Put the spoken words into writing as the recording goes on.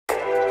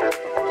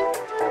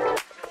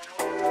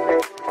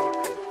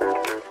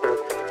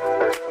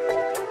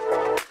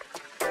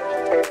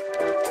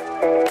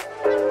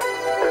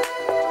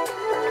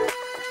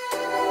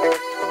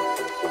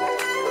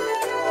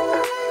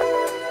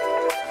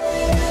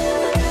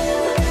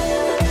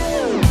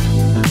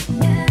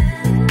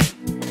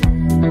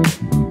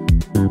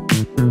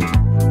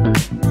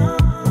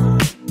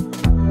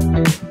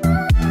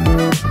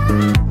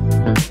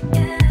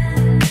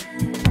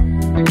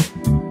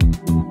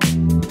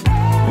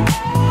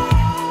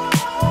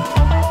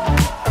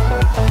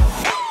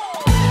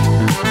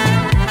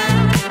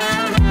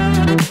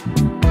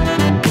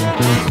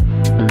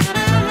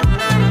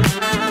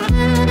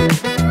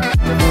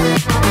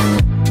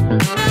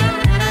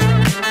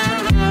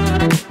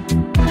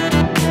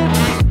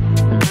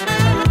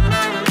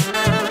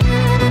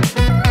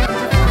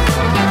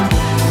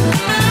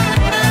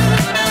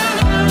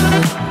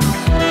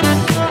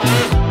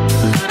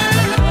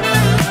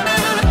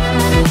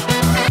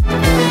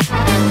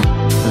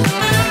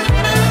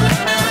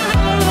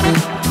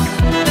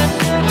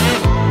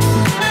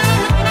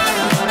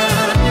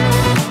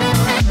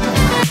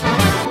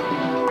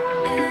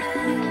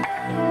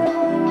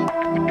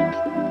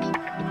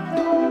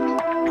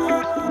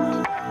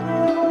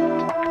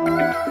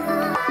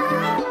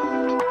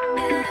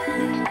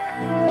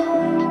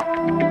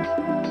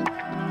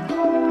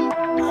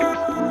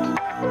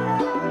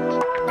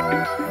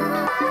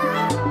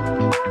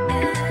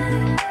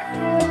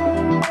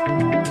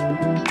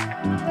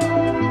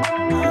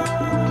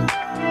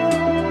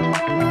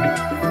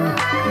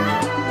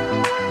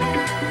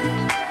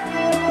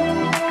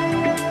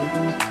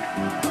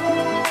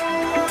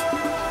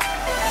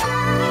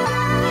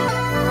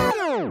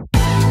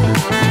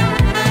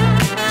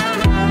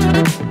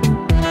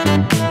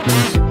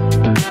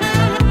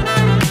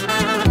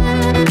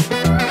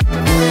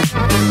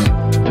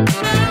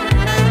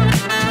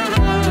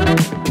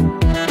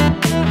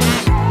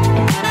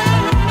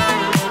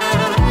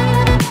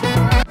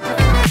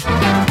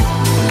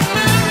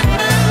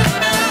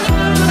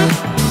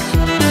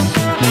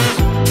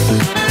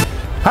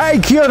Hey,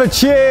 kia ora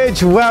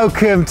church,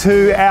 welcome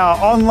to our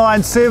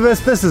online service.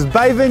 This is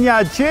Bay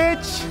Vineyard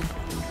Church.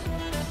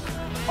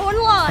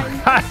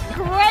 Online, it's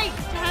great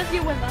to have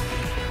you with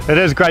us. It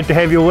is great to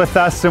have you with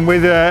us, and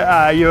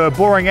whether you're a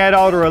boring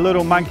adult or a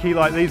little monkey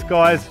like these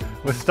guys,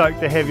 we're stoked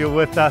to have you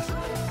with us.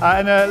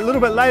 And a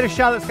little bit later,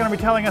 Charlotte's going to be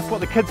telling us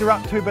what the kids are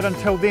up to, but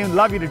until then,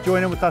 love you to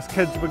join in with us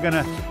kids. We're going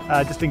to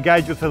just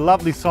engage with a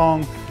lovely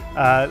song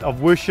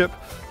of worship.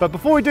 But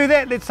before we do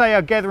that, let's say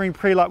our gathering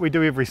prayer like we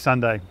do every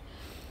Sunday.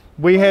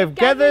 We have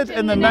gathered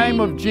in the name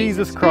of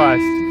Jesus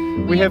Christ.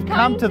 We have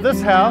come to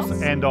this house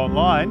and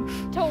online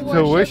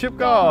to worship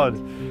God.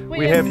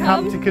 We have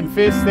come to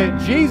confess that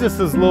Jesus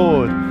is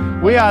Lord.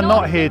 We are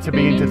not here to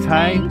be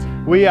entertained.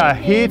 We are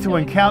here to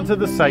encounter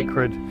the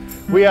sacred.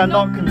 We are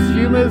not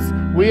consumers,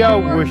 we are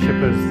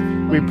worshippers.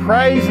 We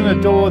praise and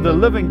adore the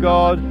living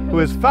God, who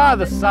is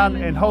Father, Son,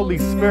 and Holy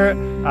Spirit.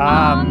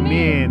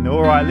 Amen.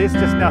 All right, let's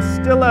just now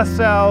still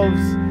ourselves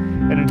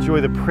and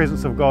enjoy the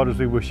presence of God as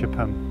we worship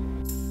Him.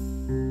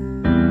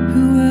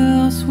 Who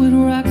else would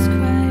rocks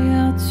cry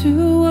out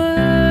to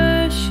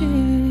worship?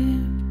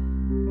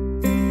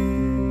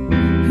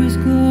 Whose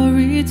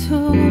glory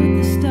told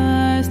the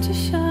stars to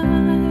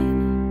shine?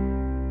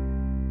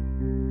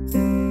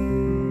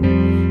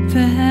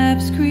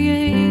 Perhaps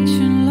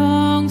creation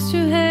longs to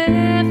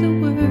have the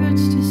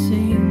words to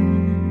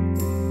sing,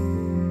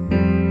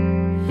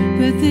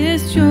 but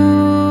this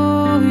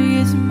joy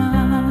is mine.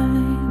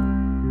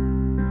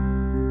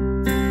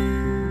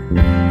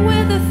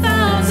 With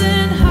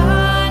 1,000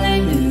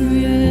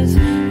 hallelujahs,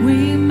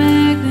 we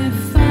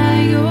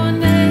magnify your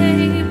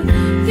name.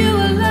 You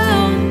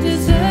alone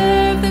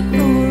deserve the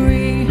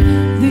glory,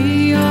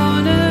 the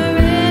honor,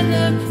 and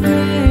the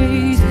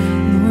praise.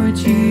 Lord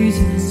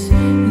Jesus,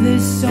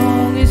 this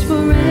song is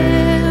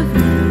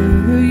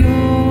forever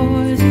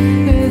yours.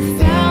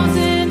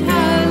 1,000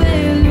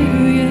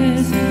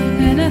 hallelujahs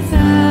and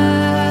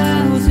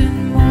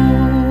 1,000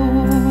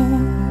 more.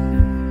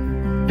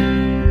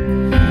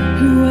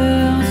 Who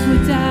else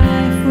would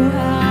die for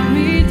our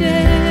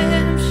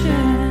redemption?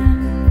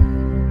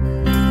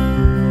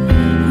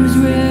 Whose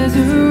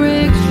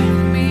resurrection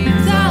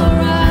means our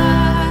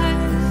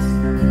rise?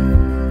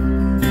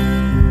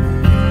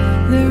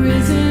 There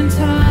isn't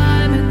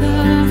time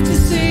enough to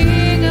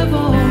sing of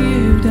all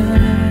you've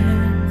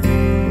done,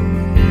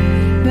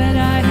 but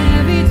I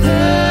have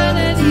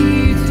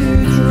eternity to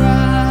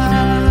try.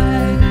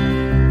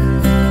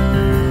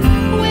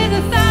 With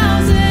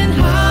 1,000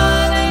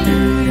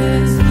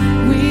 hallelujahs,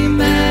 we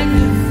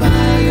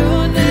magnify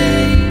your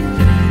name.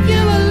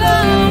 You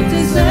alone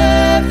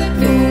deserve the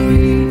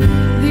glory,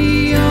 the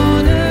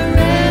honor,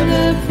 and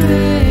the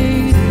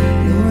praise.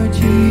 Lord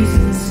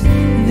Jesus,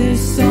 this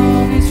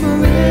song is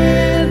forever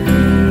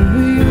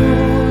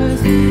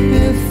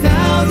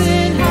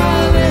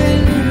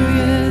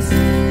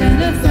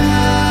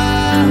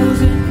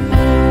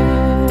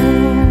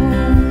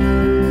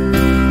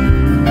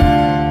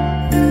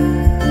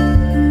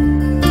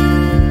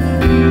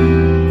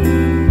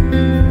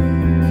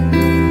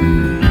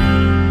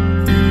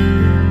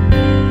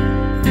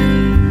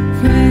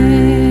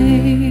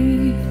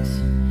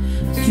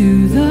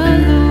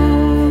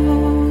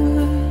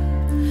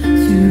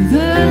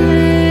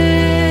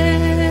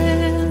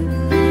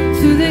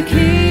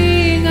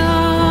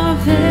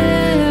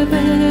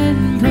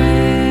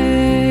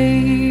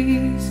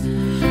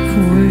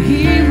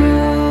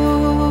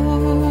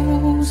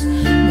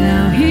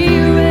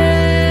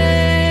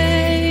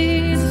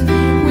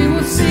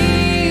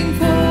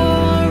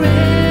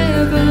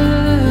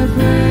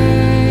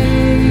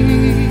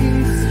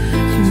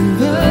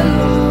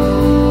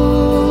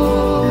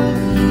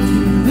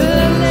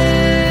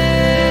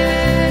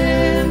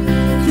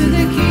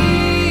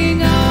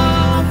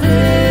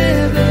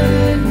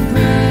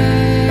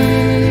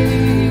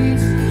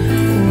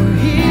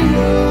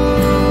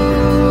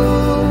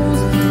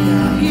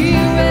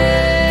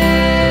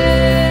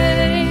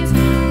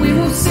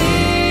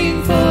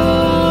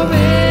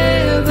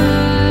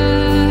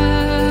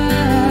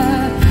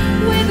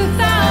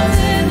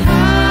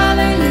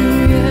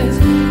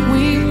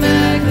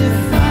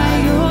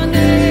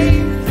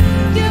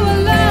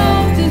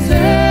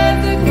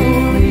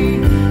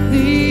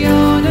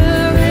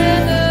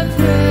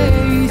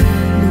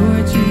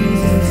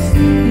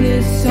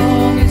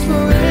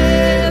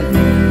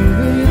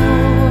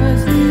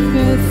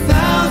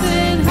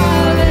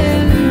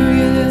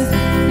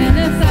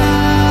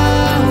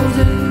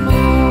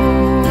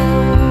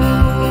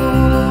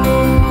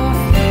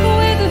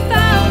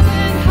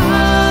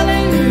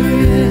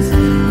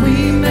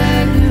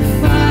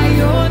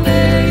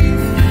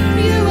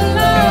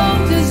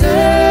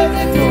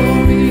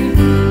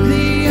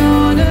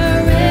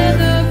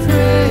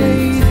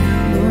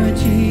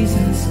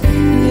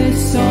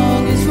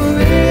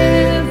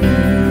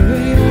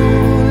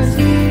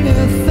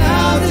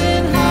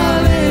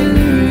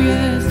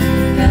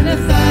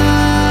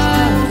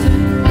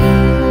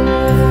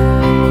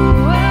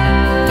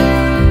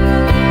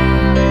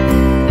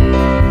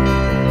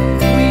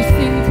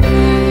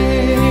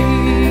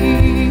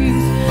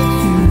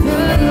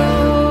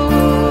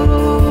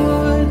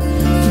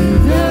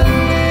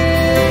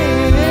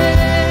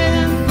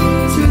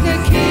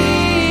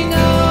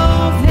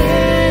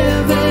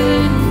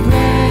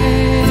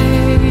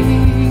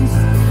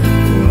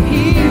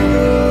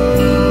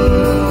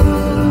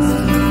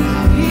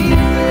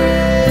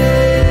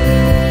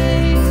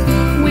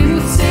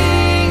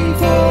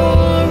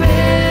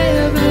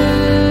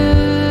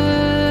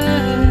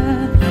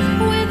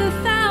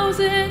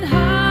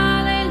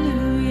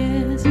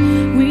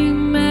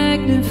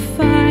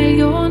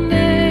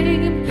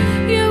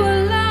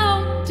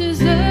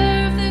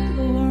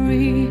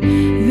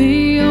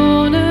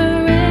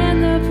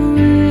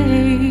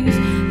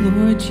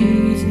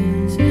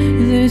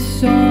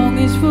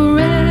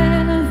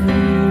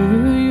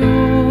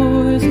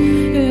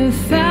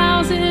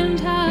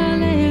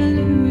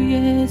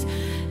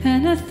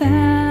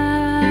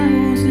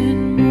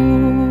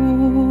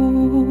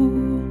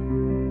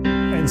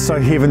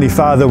Heavenly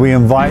Father, we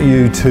invite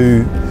you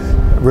to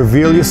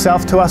reveal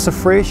yourself to us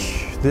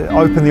afresh, to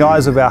open the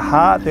eyes of our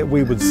heart that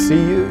we would see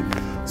you,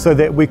 so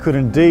that we could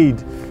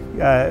indeed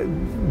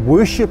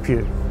worship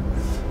you.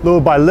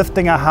 Lord, by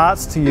lifting our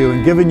hearts to you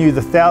and giving you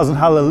the 1,000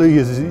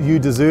 hallelujahs you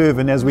deserve,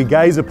 and as we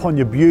gaze upon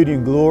your beauty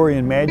and glory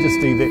and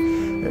majesty, that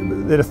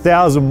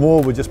 1,000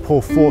 more would just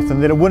pour forth,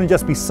 and that it wouldn't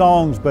just be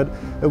songs, but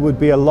it would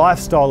be a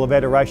lifestyle of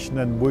adoration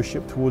and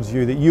worship towards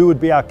you, that you would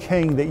be our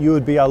King, that you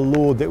would be our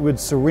Lord, that we'd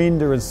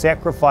surrender and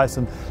sacrifice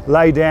and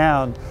lay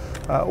down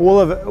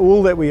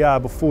all that we are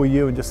before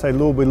you and just say,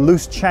 Lord, we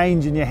loose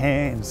change in your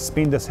hands,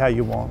 spend us how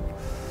you want.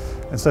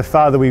 And so,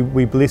 Father,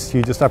 we bless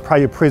you. Just I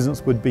pray your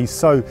presence would be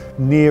so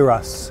near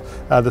us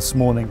this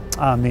morning.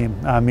 Amen.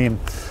 Amen.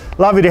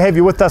 Lovely to have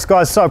you with us,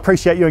 guys. So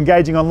appreciate you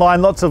engaging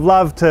online. Lots of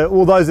love to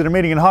all those that are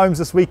meeting in homes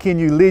this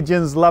weekend, you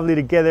legends. Lovely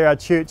to gather our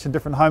church in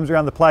different homes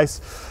around the place.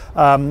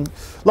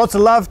 Lots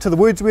of love to the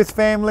Wordsworth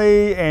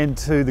family and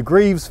to the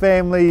Greaves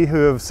family who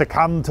have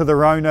succumbed to the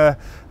Rona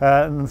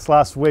in this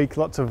last week.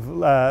 Lots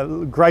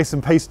of grace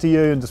and peace to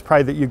you, and just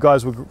pray that you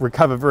guys will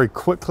recover very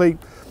quickly.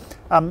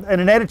 In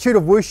an attitude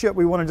of worship,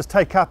 we want to just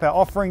take up our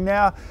offering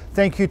now.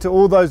 Thank you to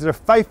all those that are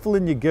faithful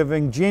in your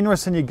giving,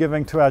 generous in your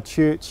giving to our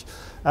church.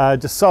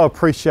 Just so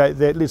appreciate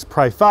that. Let's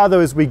pray.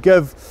 Father, as we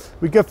give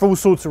for all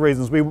sorts of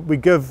reasons. We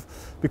give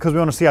because we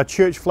want to see our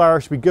church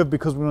flourish. We give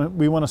because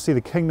we want to see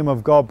the kingdom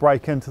of God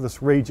break into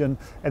this region.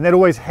 And that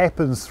always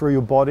happens through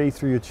your body,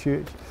 through your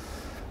church.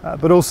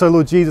 But also,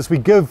 Lord Jesus, we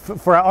give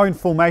for our own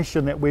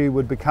formation, that we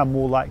would become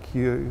more like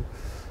you.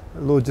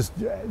 Lord, just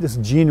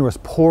generous,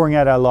 pouring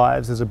out our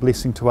lives as a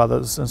blessing to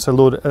others. And so,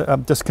 Lord,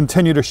 just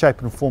continue to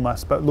shape and form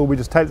us. But Lord, we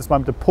just take this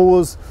moment to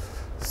pause,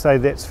 say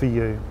that's for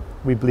you.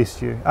 We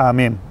bless you.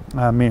 Amen.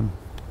 Amen.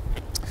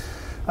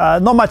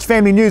 Not much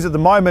family news at the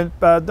moment.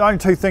 The only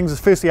two things is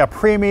firstly our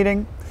prayer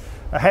meeting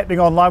happening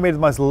online. We had the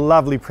most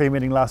lovely prayer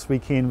meeting last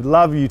weekend. We'd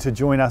love you to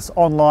join us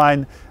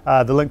online.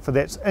 The link for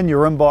that's in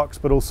your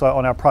inbox, but also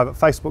on our private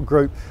Facebook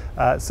group.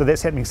 So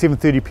that's happening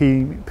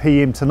 7:30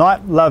 p.m.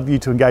 tonight. Love you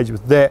to engage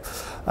with that.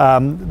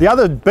 The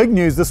other big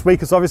news this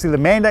week is obviously the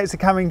mandates are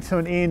coming to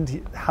an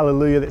end.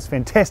 Hallelujah, that's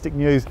fantastic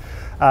news.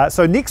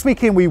 So next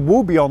weekend we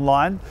will be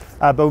online,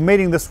 but we're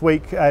meeting this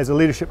week as a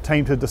leadership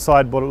team to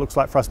decide what it looks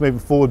like for us moving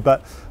forward.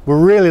 But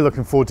we're really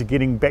looking forward to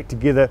getting back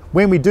together.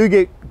 When we do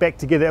get back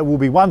together, it will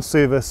be one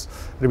service.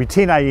 It'll be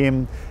 10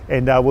 a.m.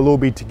 and we'll all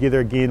be together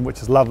again,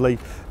 which is lovely.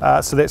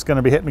 So that's going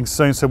to be happening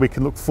soon, so we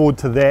can look forward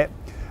to that.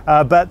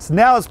 But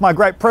now it's my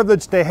great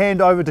privilege to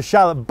hand over to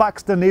Charlotte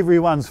Buxton,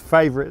 everyone's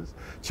favourite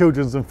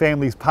children's and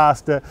families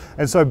pastor.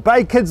 And so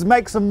Bay kids,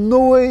 make some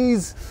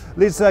noise.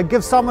 Let's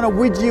give someone a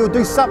wedgie or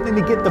do something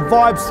to get the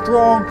vibe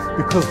strong,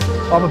 because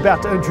I'm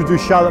about to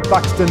introduce Charlotte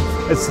Buxton.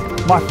 It's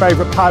my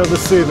favourite part of the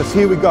service.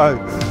 Here we go.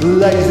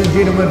 Ladies and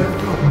gentlemen,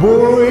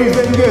 boys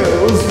and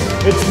girls,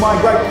 it's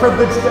my great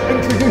privilege to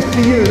introduce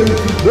to you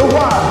the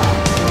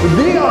one,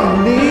 the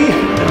only,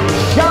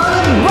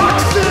 Charlotte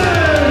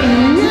Buxton!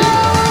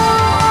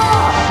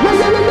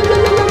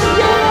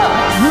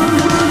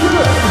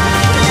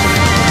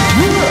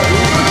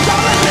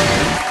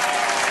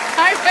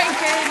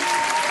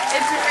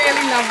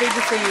 Lovely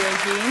to see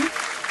you again.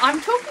 I'm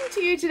talking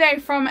to you today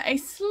from a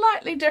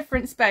slightly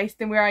different space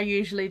than where I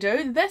usually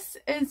do. This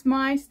is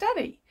my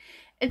study.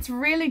 It's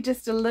really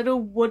just a little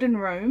wooden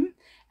room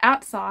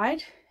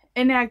outside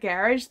in our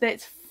garage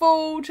that's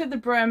full to the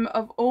brim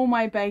of all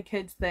my Bay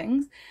Kids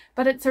things,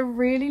 but it's a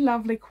really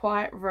lovely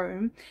quiet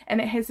room,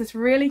 and it has this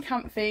really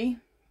comfy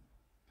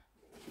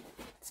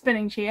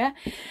spinning chair,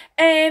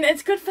 and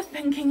it's good for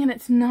thinking, and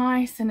it's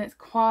nice and it's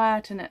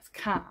quiet and it's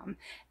calm.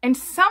 And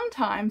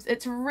sometimes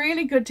it's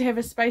really good to have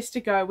a space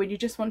to go when you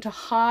just want to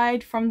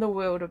hide from the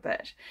world a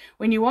bit,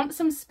 when you want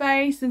some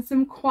space and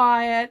some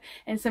quiet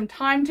and some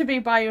time to be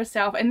by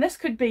yourself. And this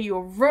could be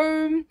your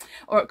room,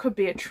 or it could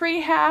be a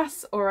tree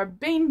house or a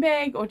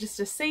beanbag or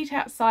just a seat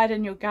outside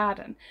in your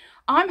garden.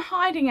 I'm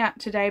hiding out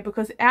today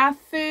because our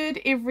third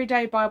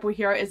everyday Bible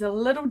hero is a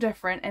little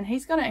different, and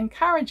he's going to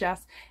encourage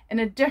us in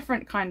a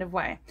different kind of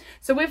way.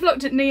 So we've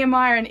looked at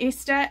Nehemiah and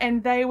Esther,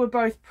 and they were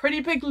both pretty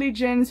big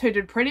legends who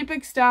did pretty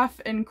big stuff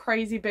in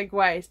crazy big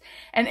ways.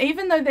 And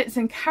even though that's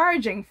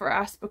encouraging for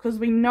us because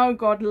we know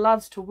God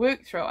loves to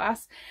work through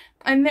us,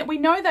 and that we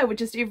know they were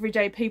just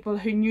everyday people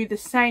who knew the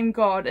same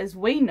God as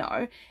we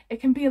know,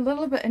 it can be a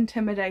little bit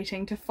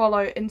intimidating to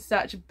follow in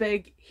such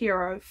big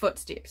hero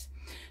footsteps.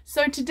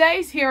 So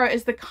today's hero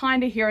is the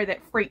kind of hero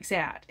that freaks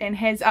out and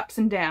has ups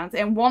and downs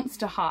and wants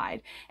to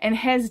hide and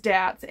has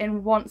doubts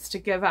and wants to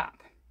give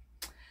up.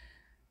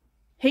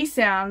 He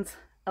sounds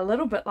a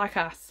little bit like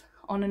us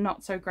on a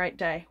not so great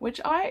day, which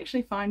I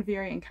actually find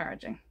very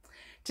encouraging.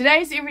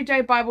 Today's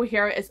everyday Bible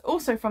hero is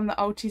also from the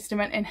Old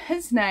Testament, and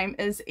his name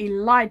is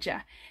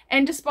Elijah.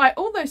 And despite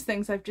all those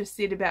things I've just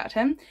said about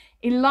him,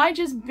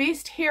 Elijah's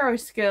best hero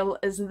skill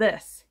is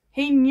this: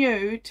 he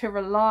knew to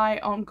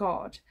rely on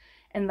God.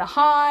 In the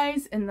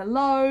highs, in the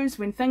lows,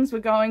 when things were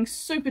going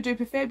super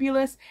duper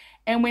fabulous,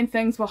 and when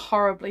things were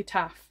horribly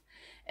tough.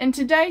 In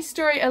today's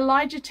story,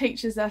 Elijah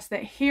teaches us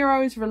that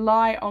heroes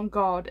rely on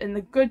God in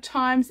the good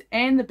times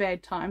and the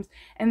bad times,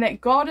 and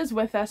that God is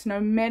with us no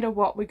matter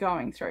what we're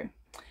going through.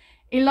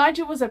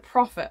 Elijah was a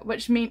prophet,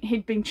 which meant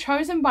he'd been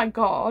chosen by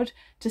God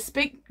to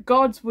speak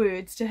God's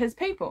words to his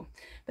people.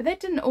 But that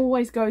didn't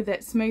always go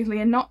that smoothly,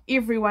 and not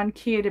everyone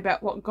cared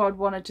about what God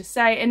wanted to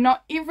say, and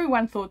not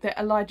everyone thought that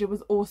Elijah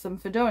was awesome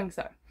for doing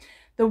so.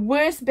 The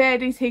worst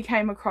baddies he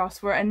came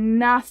across were a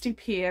nasty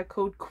pair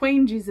called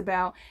Queen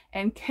Jezebel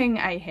and King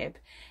Ahab.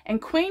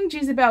 And Queen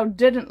Jezebel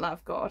didn't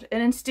love God,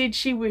 and instead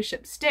she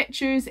worshipped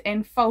statues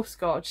and false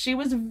gods. She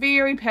was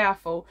very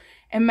powerful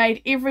and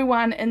made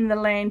everyone in the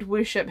land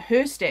worship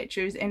her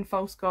statues and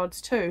false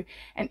gods too.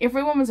 And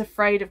everyone was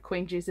afraid of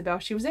Queen Jezebel.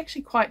 She was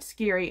actually quite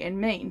scary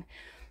and mean.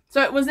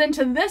 So it was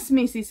into this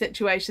messy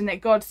situation that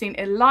God sent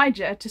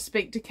Elijah to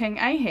speak to King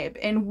Ahab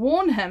and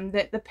warn him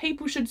that the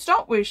people should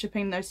stop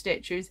worshipping those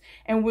statues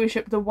and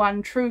worship the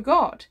one true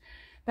God.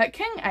 But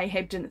King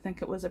Ahab didn't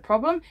think it was a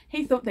problem.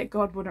 He thought that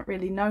God wouldn't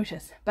really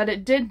notice. But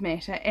it did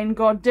matter, and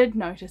God did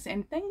notice,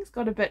 and things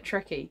got a bit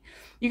tricky.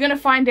 You're going to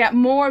find out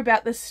more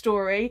about this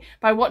story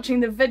by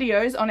watching the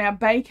videos on our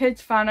Bay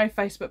Kids Whānau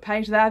Facebook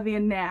page. They're there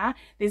now.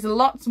 There's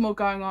lots more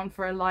going on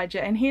for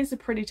Elijah, and here's a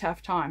pretty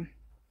tough time.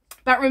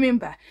 But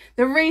remember,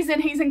 the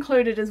reason he's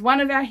included as one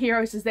of our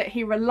heroes is that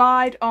he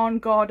relied on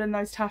God in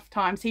those tough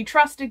times. He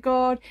trusted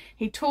God,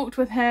 he talked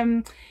with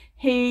him,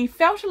 he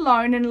felt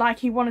alone and like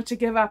he wanted to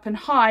give up and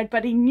hide,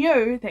 but he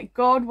knew that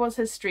God was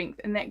his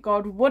strength and that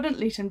God wouldn't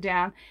let him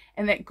down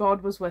and that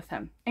God was with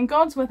him. And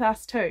God's with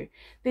us too.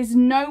 There's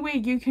nowhere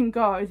you can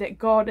go that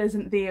God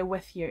isn't there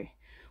with you.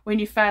 When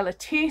you fail a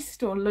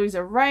test or lose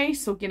a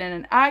race or get in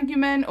an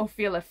argument or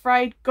feel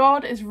afraid,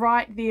 God is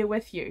right there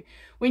with you.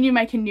 When you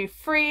make a new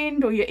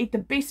friend or you eat the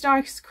best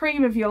ice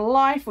cream of your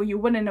life or you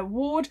win an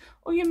award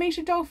or you meet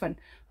a dolphin,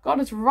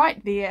 God is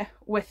right there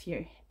with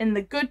you. In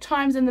the good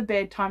times and the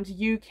bad times,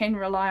 you can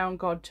rely on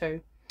God too.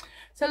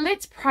 So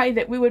let's pray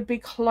that we would be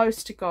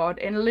close to God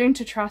and learn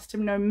to trust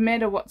Him no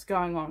matter what's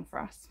going on for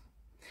us.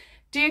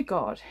 Dear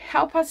God,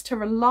 help us to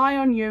rely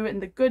on you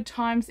in the good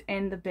times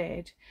and the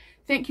bad.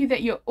 Thank you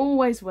that you're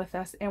always with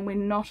us and we're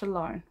not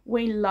alone.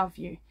 We love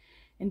you.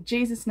 In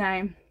Jesus'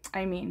 name,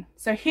 amen.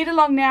 So head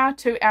along now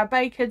to our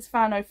Bay Kids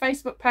Whānau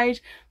Facebook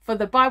page for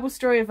the Bible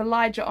story of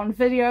Elijah on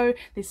video.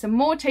 There's some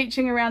more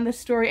teaching around this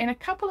story and a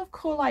couple of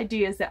cool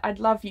ideas that I'd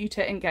love you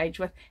to engage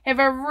with. Have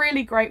a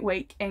really great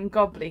week and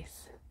God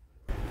bless.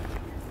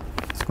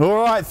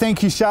 All right,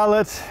 thank you,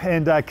 Charlotte,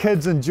 and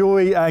kids,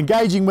 enjoy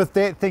engaging with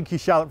that. Thank you,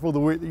 Charlotte, for all the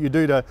work that you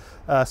do to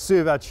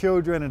serve our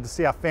children and to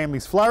see our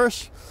families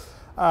flourish.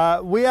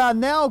 We are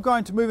now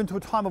going to move into a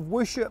time of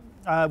worship.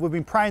 We've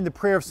been praying the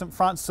prayer of St.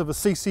 Francis of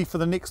Assisi for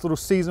the next little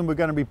season. We're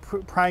going to be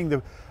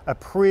praying a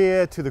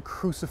prayer to the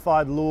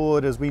crucified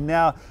Lord as we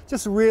now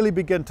just really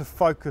begin to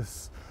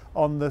focus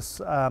on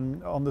this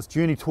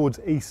journey towards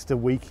Easter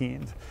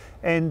weekend.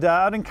 And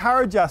I'd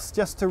encourage us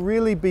just to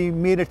really be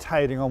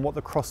meditating on what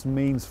the cross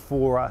means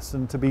for us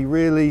and to be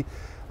really,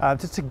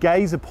 just to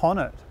gaze upon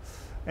it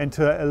and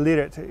to let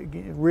it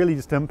really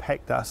just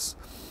impact us.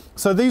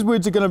 So these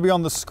words are going to be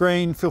on the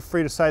screen. Feel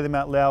free to say them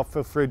out loud.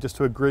 Feel free just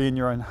to agree in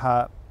your own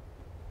heart.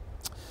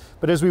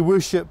 But as we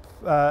worship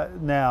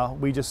now,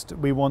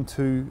 we want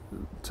to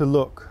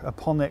look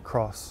upon that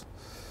cross.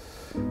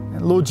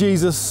 And Lord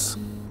Jesus,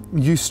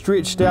 you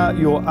stretched out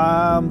your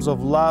arms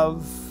of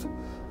love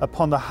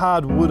upon the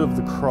hard wood of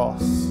the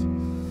cross,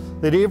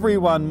 that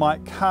everyone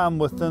might come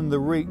within the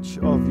reach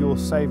of your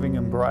saving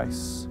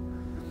embrace.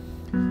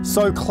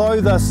 So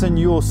clothe us in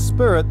your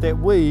spirit that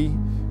we,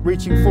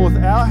 reaching forth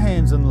our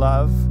hands in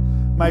love,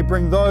 may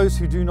bring those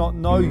who do not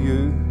know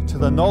you to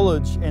the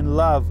knowledge and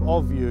love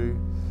of you,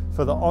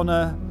 for the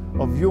honour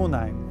of your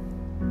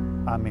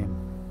name. Amen.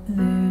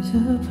 There's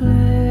a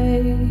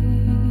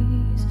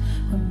place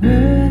where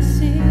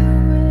mercy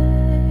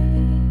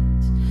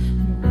reigns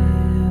and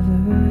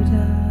never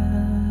dies.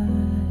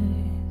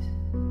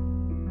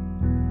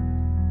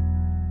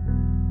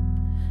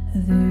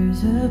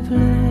 There's a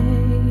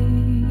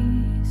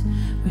place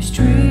where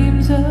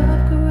streams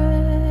of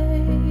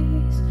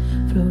grace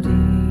flow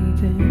deep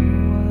and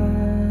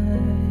wide,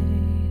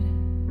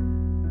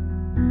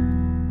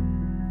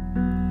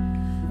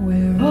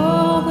 where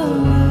all the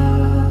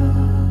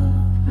love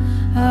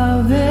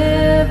I've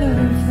ever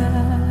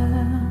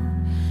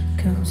found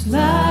comes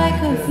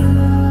like a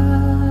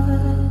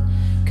flood,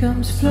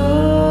 comes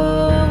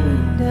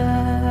flowing down.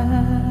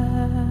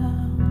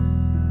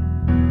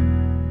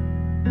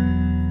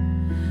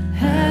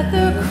 At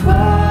the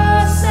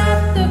cross,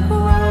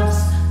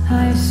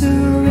 I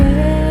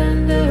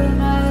surrender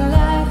my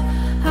life.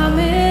 I'm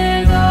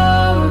in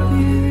awe of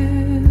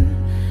you.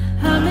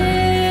 I'm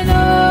in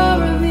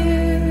awe of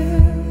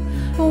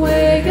you.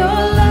 Where your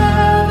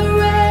love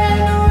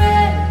ran,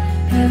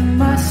 and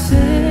my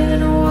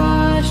sin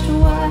washed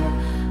white.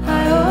 I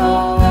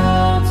owe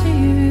all to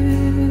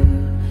you.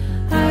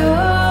 I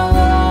owe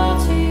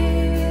all to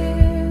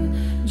you,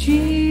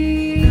 Jesus.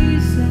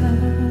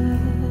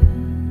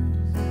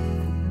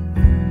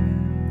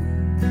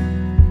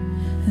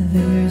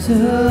 There's a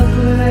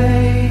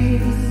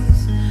place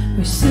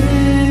where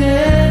sin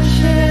and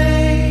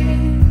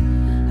shame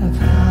are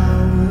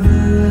powerless,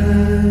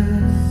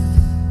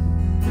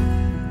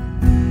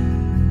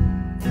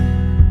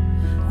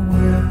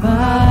 where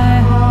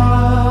my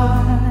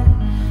heart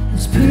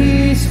is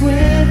peace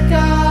with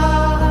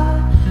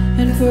God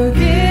and forgiveness,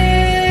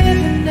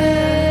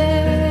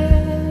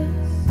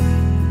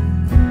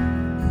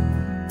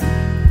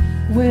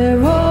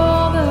 where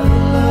all the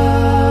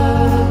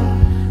love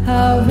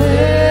I've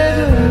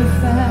ever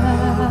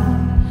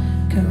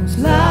found comes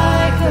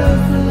like a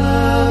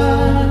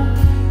flood,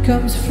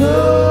 comes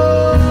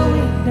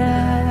flowing down.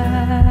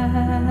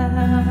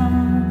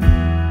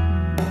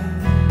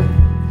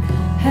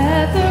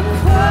 At the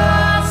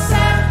cross,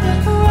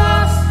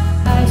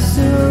 I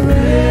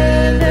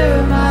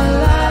surrender my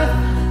life.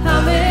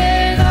 I'm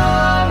in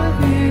awe of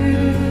you.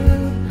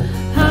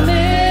 I'm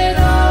in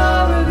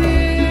awe of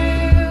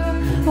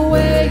you.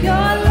 Where your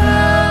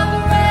love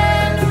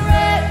ran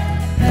red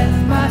and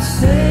my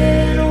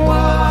sin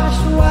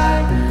washed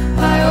white. I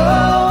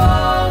owe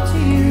all to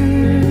you.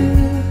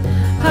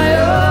 I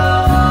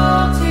owe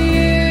all to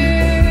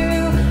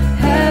you.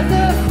 At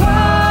the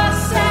cross,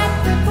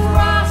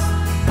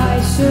 I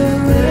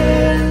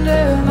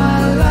surrender my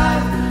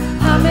life.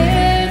 I'm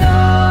in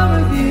awe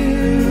of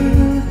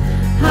you.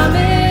 I'm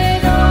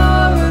in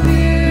awe of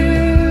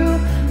you.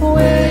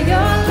 Where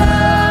your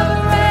love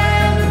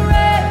ran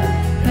red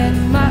and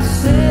my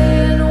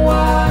sin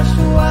washed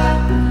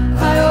white.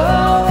 I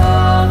owe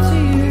all to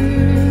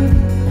you.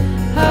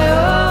 I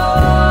owe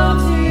all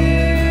to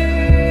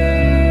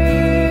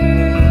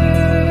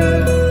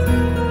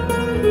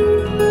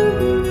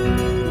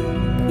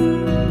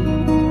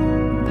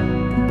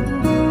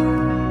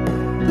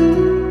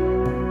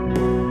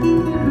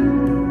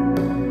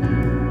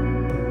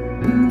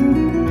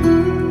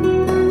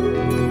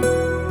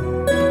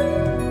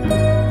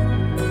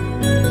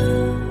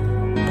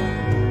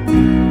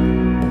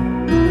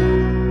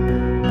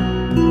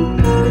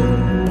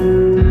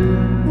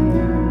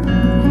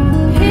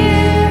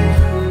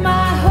Here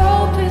my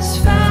hope is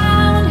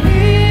found,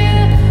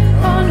 here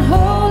on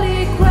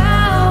holy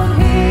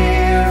ground.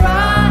 Here I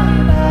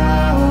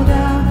bow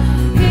down,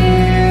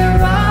 here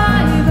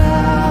I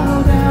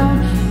bow down.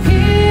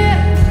 Here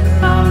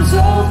arms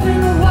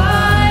open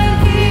wide,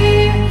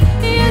 here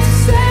you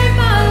save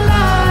my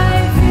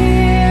life.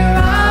 Here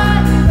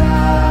I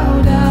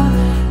bow down,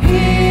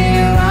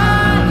 here I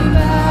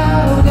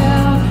bow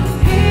down.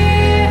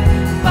 Here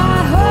my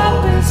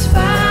hope is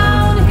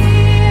found,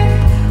 here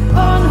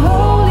on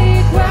holy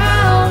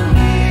ground.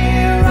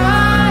 Here I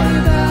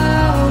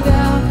bow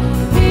down,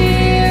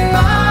 here I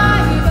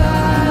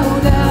bow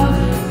down.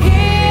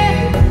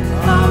 Here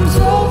arms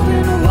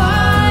open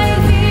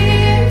wide,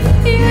 here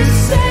you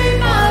save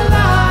my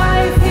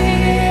life.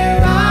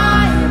 Here I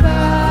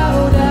bow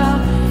down,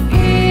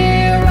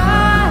 here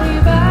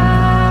I bow.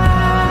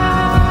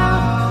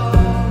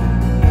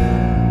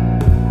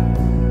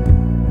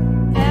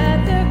 At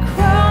the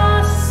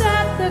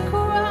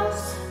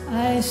cross,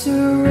 I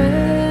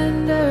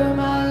surrender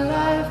my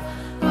life.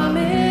 I'm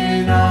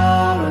in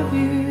awe of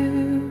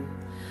you.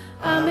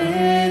 I'm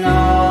in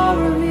awe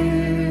of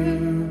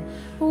you.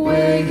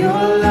 Where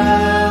your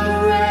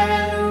love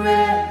ran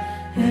red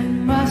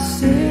and my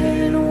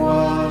sin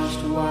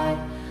washed white.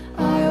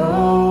 I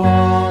owe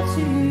all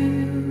to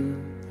you.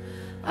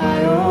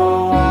 I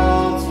owe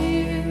all to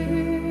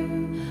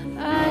you.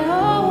 I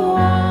owe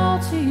all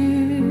to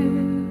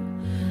you.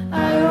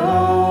 I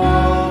owe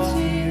all to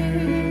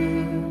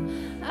you.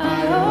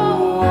 I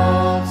owe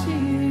all to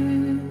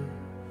you.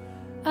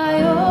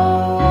 I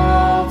owe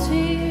all to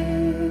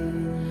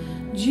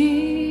you,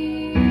 Jesus.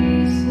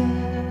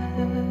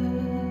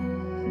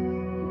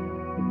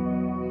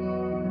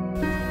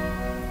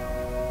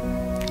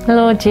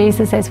 Lord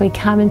Jesus, as we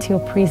come into your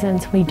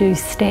presence, we do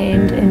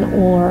stand in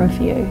awe of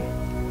you,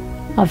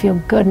 of your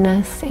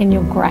goodness and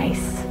your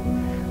grace.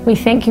 We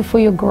thank you for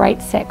your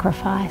great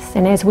sacrifice,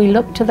 and as we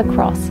look to the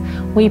cross,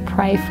 we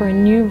pray for a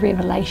new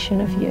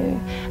revelation of you,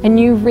 a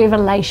new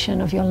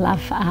revelation of your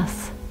love for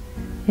us.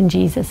 In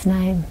Jesus'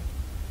 name,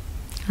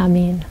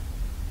 amen.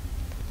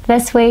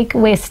 This week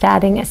we're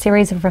starting a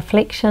series of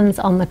reflections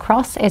on the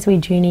cross as we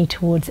journey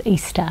towards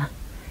Easter.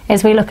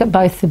 As we look at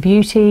both the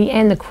beauty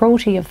and the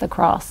cruelty of the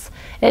cross,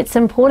 it's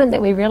important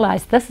that we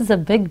realize this is a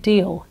big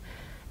deal.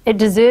 It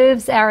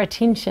deserves our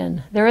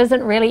attention. There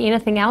isn't really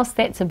anything else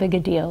that's a bigger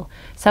deal.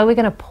 So we're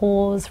going to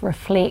pause,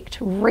 reflect,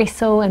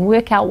 wrestle, and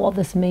work out what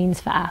this means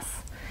for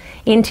us.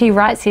 N.T.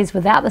 Wright says,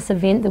 without this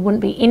event, there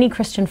wouldn't be any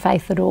Christian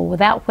faith at all,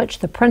 without which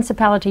the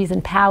principalities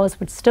and powers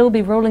would still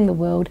be ruling the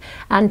world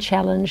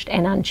unchallenged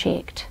and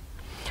unchecked.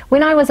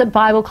 When I was at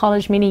Bible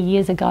college many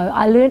years ago,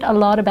 I learned a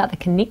lot about the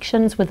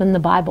connections within the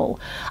Bible.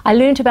 I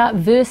learned about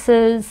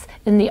verses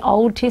in the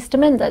Old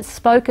Testament that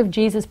spoke of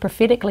Jesus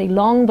prophetically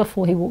long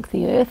before he walked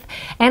the earth,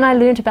 and I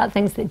learned about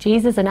things that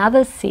Jesus and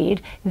others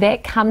said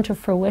that come to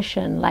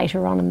fruition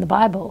later on in the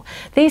Bible.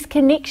 These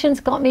connections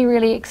got me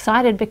really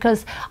excited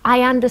because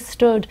I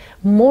understood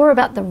more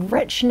about the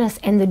richness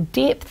and the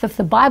depth of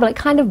the Bible. It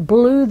kind of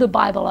blew the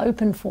Bible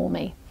open for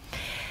me.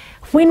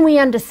 When we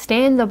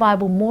understand the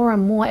Bible more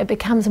and more, it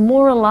becomes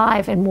more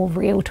alive and more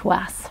real to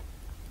us.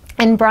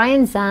 In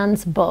Brian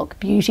Zahn's book,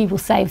 Beauty Will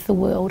Save the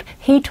World,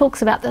 he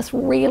talks about this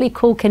really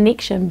cool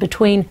connection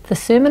between the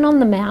Sermon on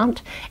the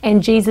Mount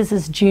and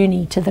Jesus'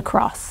 journey to the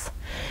cross.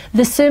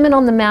 The Sermon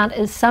on the Mount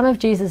is some of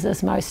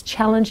Jesus' most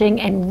challenging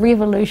and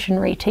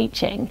revolutionary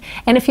teaching.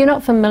 And if you're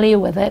not familiar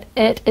with it,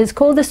 it is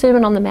called the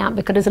Sermon on the Mount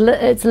because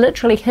it's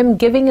literally him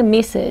giving a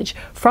message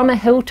from a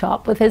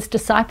hilltop with his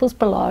disciples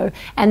below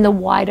and the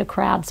wider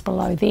crowds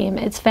below them.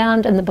 It's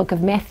found in the book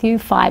of Matthew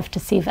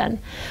 5-7.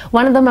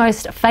 One of the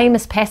most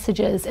famous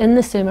passages in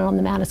the Sermon on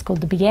the Mount is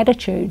called the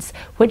Beatitudes,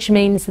 which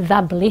means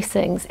the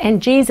blessings.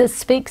 And Jesus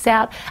speaks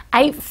out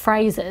 8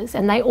 phrases,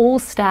 and they all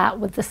start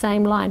with the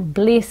same line,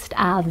 blessed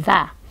are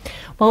the.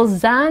 Well,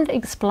 Zahn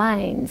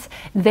explains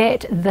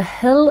that the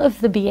hill of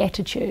the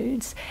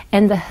Beatitudes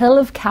and the hill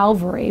of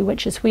Calvary,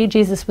 which is where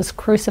Jesus was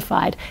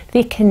crucified,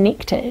 they're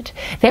connected.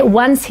 That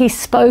once he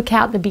spoke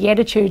out the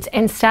Beatitudes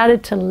and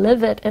started to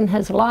live it in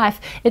his life,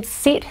 it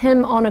set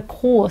him on a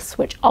course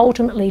which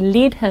ultimately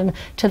led him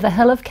to the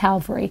hill of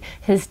Calvary,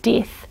 his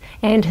death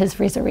and his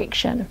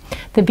resurrection.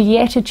 The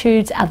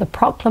Beatitudes are the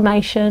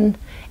proclamation,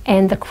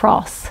 and the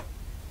cross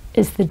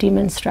is the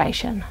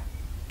demonstration.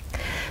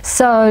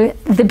 So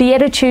the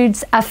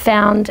Beatitudes are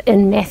found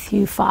in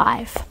Matthew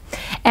 5.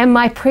 And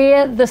my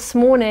prayer this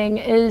morning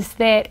is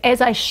that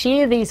as I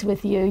share these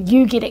with you,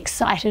 you get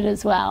excited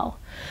as well.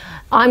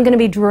 I'm going to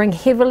be drawing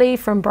heavily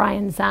from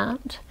Brian Zahn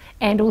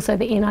and also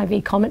the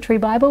NIV Commentary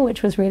Bible,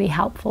 which was really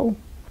helpful.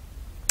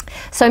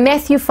 So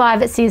Matthew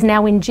 5, it says,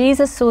 now when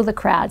Jesus saw the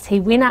crowds,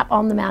 he went up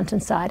on the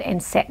mountainside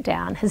and sat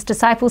down. His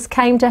disciples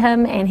came to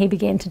him and he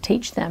began to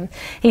teach them.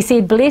 He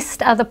said,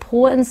 blessed are the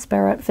poor in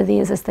spirit, for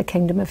theirs is the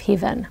kingdom of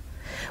heaven.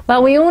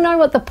 Well, we all know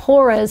what the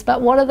poor is,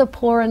 but what are the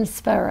poor in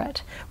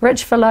spirit?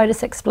 Rich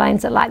Philotas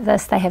explains it like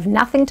this: they have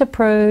nothing to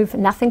prove,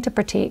 nothing to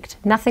protect,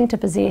 nothing to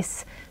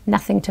possess,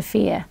 nothing to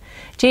fear.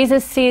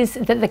 Jesus says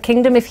that the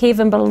kingdom of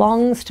heaven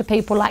belongs to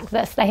people like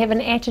this. They have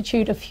an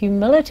attitude of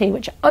humility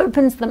which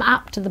opens them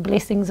up to the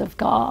blessings of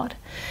God.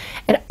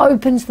 It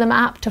opens them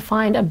up to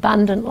find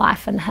abundant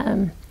life in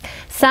him.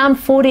 Psalm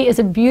 40 is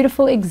a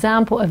beautiful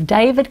example of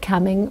David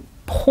coming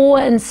poor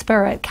in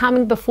spirit,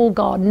 coming before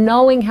God,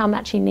 knowing how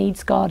much he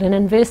needs God. And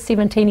in verse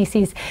 17 he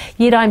says,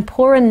 yet I'm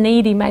poor and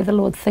needy, may the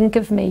Lord think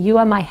of me. You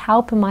are my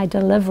help and my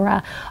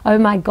deliverer. Oh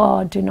my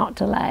God, do not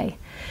delay.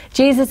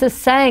 Jesus is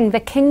saying the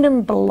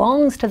kingdom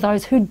belongs to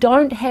those who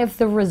don't have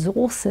the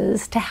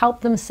resources to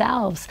help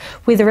themselves,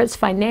 whether it's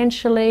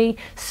financially,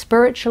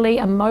 spiritually,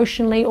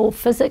 emotionally, or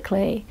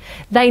physically.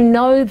 They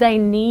know they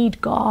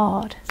need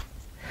God.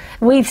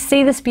 We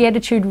see this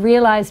beatitude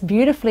realized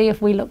beautifully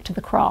if we look to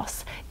the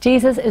cross.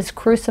 Jesus is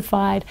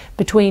crucified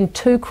between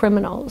 2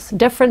 criminals,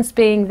 difference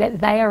being that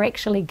they are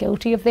actually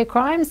guilty of their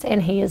crimes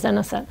and he is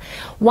innocent.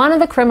 One of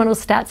the criminals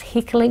starts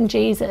heckling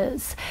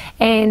Jesus,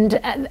 and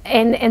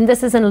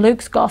this is in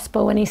Luke's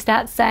gospel, and he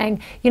starts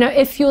saying, you know,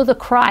 if you're the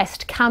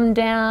Christ, come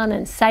down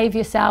and save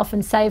yourself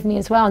and save me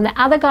as well. And the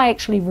other guy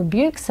actually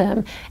rebukes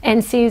him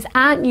and says,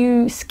 aren't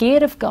you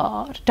scared of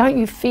God? Don't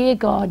you fear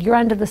God? You're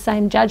under the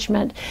same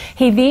judgment.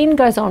 He then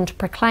goes on to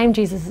proclaim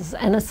Jesus'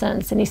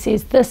 innocence, and he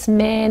says, this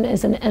man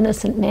is an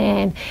innocent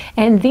man.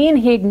 And then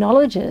he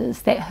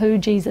acknowledges that who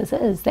Jesus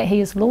is, that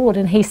he is Lord,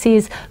 and he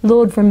says,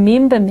 Lord,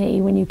 remember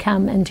me when you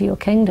come into your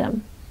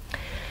kingdom.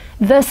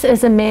 This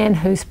is a man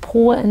who's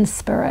poor in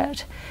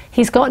spirit.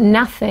 He's got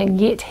nothing,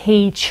 yet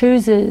he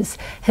chooses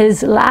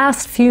his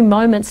last few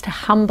moments to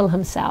humble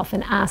himself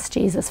and ask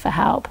Jesus for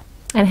help.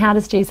 And how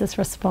does Jesus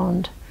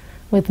respond?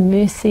 With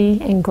mercy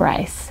and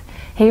grace.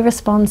 He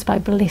responds by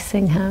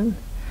blessing him.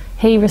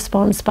 He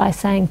responds by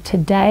saying,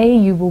 today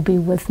you will be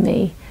with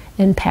me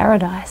in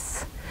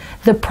paradise.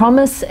 The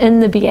promise in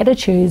the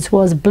Beatitudes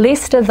was,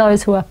 blessed are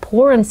those who are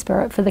poor in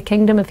spirit, for the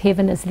kingdom of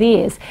heaven is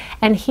theirs.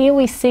 And here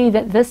we see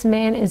that this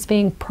man is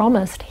being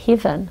promised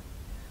heaven.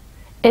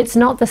 It's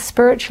not the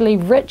spiritually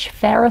rich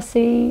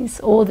Pharisees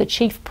or the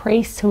chief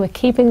priests who are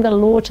keeping the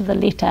law to the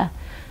letter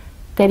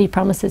that he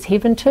promises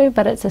heaven to,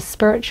 but it's a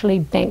spiritually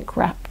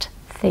bankrupt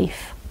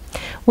thief.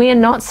 We are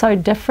not so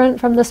different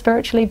from the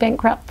spiritually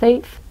bankrupt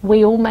thief.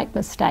 We all make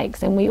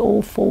mistakes and we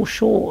all fall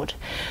short.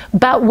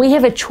 But we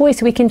have a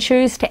choice. We can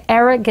choose to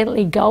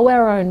arrogantly go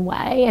our own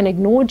way and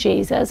ignore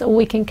Jesus, or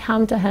we can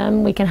come to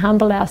him, we can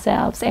humble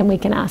ourselves, and we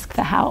can ask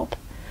for help.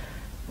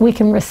 We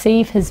can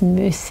receive his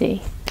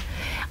mercy.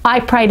 I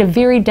prayed a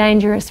very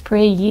dangerous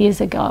prayer years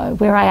ago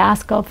where I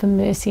asked God for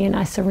mercy and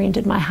I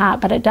surrendered my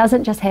heart, but it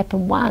doesn't just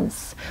happen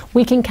once.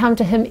 We can come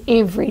to him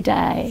every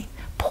day,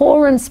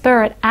 poor in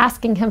spirit,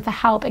 asking him for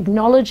help,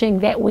 acknowledging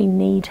that we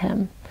need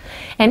him.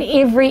 And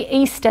every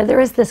Easter there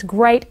is this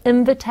great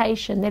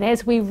invitation that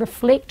as we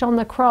reflect on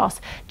the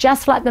cross,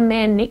 just like the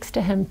man next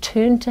to him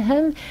turned to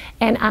him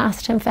and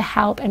asked him for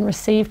help and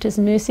received his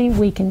mercy,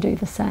 we can do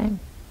the same.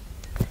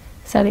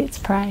 So let's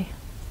pray.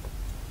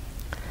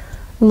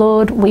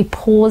 Lord, we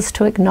pause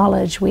to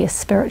acknowledge we are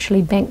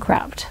spiritually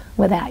bankrupt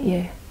without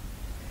you.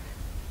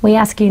 We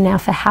ask you now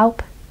for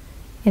help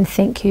and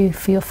thank you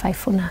for your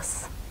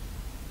faithfulness.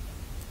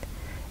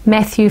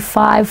 Matthew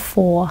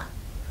 5:4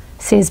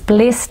 says,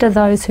 "Blessed are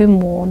those who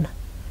mourn,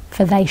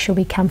 for they shall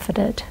be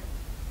comforted."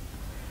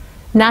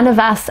 None of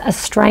us are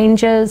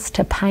strangers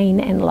to pain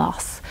and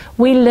loss.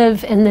 We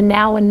live in the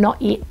now and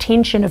not yet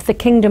tension of the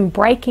kingdom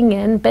breaking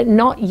in, but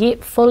not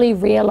yet fully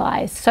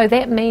realized. So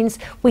that means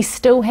we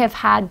still have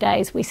hard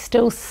days, we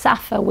still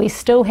suffer, we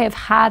still have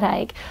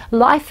heartache.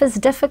 Life is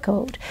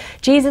difficult.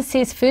 Jesus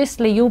says,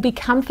 firstly, you'll be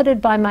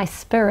comforted by my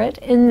Spirit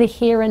in the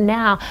here and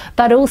now,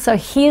 but also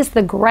here's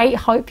the great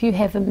hope you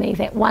have in me,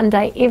 that one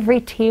day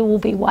every tear will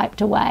be wiped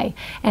away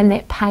and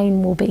that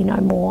pain will be no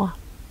more.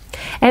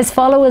 As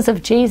followers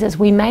of Jesus,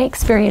 we may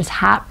experience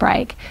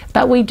heartbreak,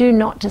 but we do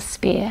not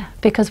despair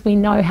because we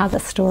know how the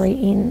story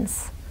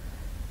ends.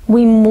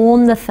 We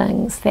mourn the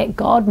things that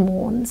God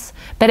mourns,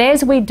 but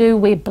as we do,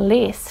 we're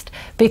blessed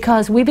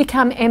because we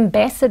become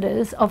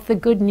ambassadors of the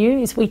good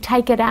news. We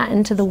take it out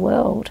into the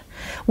world.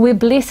 We're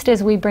blessed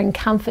as we bring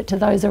comfort to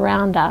those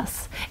around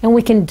us, and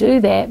we can do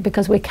that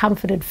because we're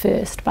comforted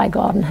first by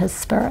God and His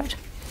Spirit.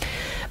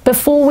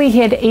 Before we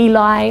had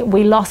Eli,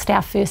 we lost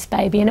our first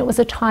baby, and it was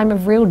a time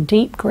of real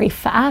deep grief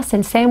for us,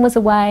 and Sam was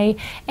away,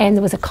 and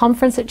there was a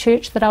conference at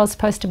church that I was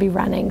supposed to be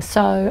running.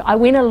 So I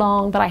went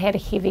along, but I had a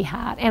heavy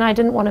heart and I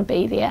didn't want to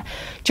be there.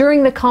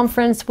 During the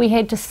conference, we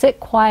had to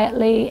sit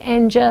quietly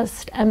and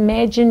just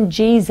imagine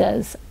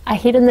Jesus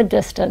ahead in the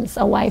distance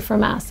away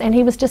from us, and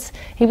he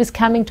was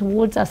coming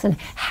towards us. And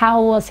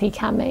how was he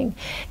coming?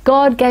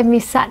 God gave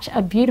me such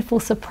a beautiful,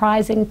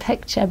 surprising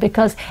picture,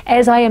 because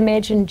as I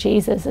imagined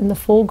Jesus in the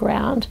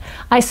foreground,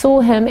 I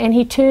saw him and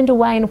he turned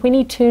away, and when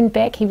he turned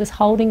back, he was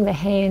holding the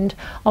hand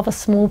of a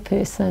small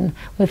person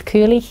with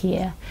curly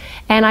hair,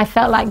 and I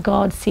felt like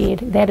God said,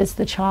 that is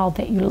the child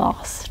that you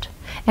lost.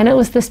 And it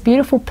was this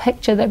beautiful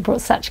picture that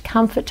brought such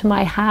comfort to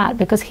my heart,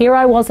 because here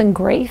I was in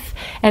grief,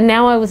 and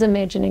now I was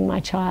imagining my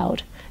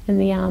child in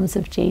the arms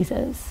of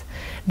Jesus.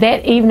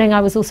 That evening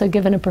I was also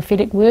given a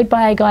prophetic word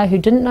by a guy who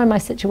didn't know my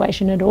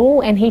situation at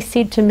all, and he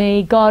said to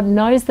me, God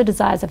knows the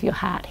desires of your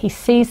heart. He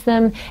sees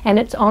them and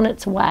it's on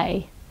its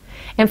way.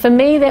 And for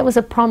me that was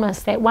a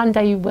promise that one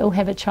day you will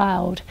have a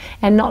child.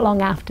 And not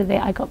long after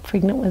that I got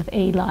pregnant with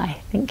Eli.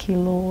 Thank you,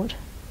 Lord.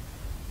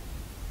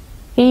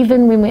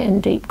 Even when we're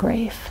in deep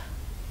grief,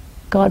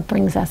 God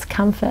brings us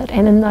comfort,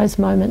 and in those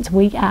moments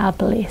we are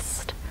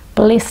blessed.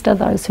 Blessed are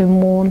those who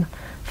mourn,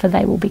 for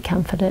they will be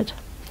comforted.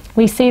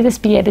 We see this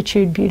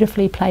beatitude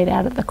beautifully played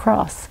out at the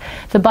cross.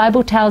 The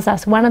Bible tells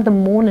us one of the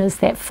mourners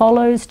that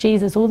follows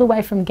Jesus all the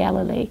way from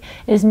Galilee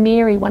is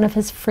Mary, one of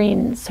his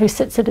friends, who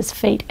sits at his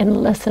feet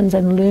and listens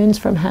and learns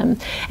from him.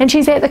 And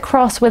she's at the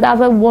cross with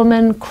other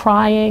women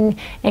crying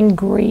and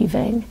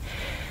grieving.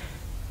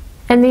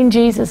 And then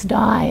Jesus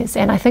dies,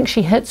 and I think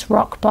she hits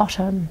rock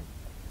bottom.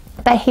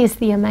 But here's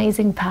the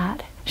amazing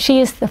part.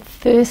 She is the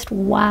first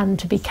one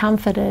to be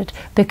comforted,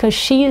 because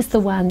she is the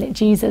one that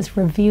Jesus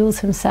reveals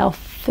himself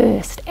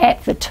first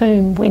at the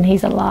tomb when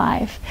he's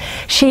alive.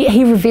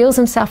 He reveals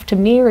himself to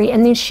Mary,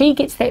 and then she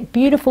gets that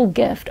beautiful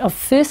gift of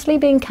firstly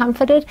being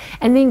comforted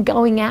and then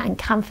going out and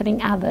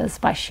comforting others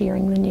by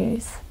sharing the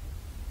news.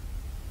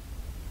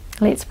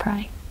 Let's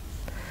pray.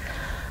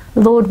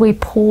 Lord, we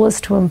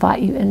pause to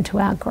invite you into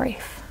our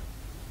grief.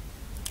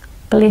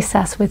 Bless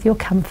us with your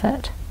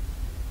comfort,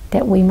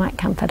 that we might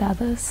comfort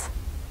others.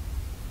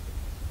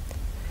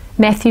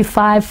 Matthew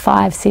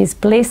 5:5 says,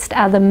 blessed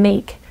are the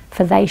meek,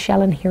 for they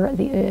shall inherit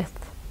the earth.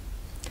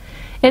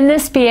 In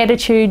this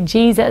beatitude,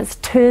 Jesus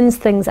turns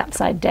things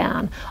upside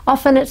down.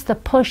 Often it's the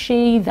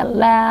pushy, the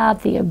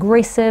loud, the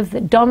aggressive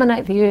that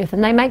dominate the earth,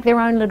 and they make their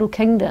own little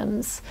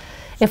kingdoms.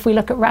 If we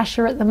look at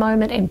Russia at the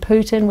moment and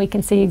Putin, we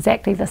can see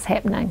exactly this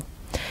happening.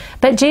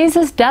 But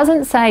Jesus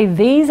doesn't say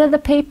these are the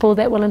people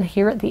that will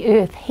inherit the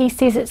earth. He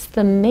says it's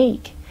the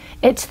meek.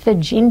 It's the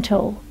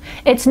gentle.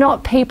 It's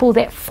not people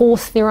that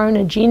force their own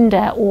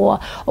agenda or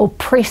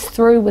press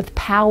through with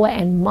power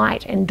and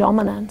might and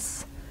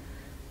dominance.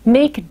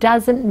 Meek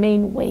doesn't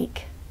mean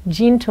weak.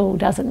 Gentle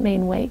doesn't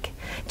mean weak.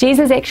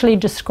 Jesus actually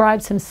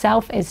describes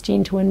himself as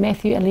gentle in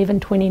Matthew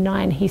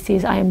 11:29. He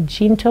says, I am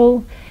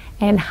gentle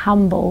and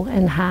humble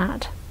in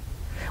heart.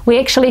 We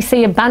actually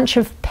see a bunch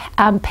of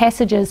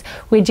passages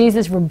where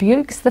Jesus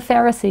rebukes the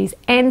Pharisees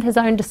and his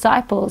own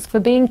disciples for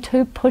being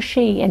too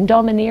pushy and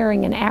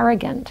domineering and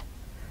arrogant.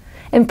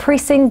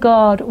 Impressing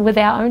God with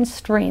our own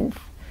strength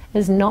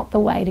is not the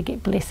way to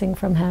get blessing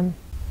from him.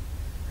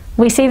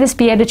 We see this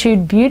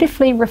beatitude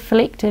beautifully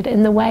reflected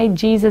in the way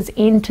Jesus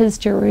enters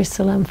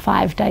Jerusalem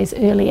 5 days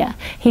earlier.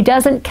 He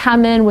doesn't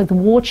come in with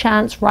war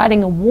chants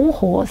riding a war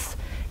horse.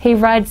 He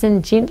rides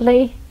in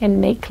gently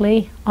and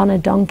meekly on a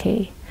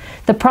donkey.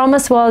 The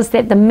promise was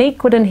that the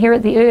meek would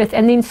inherit the earth,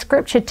 and then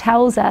Scripture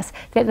tells us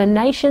that the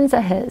nations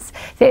are his,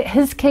 that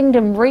his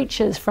kingdom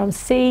reaches from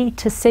sea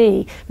to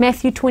sea.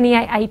 Matthew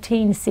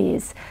 28:18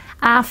 says,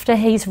 after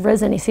he's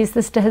risen, he says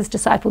this to his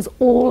disciples,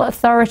 all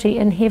authority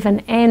in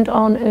heaven and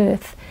on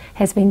earth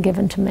has been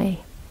given to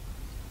me.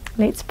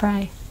 Let's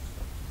pray.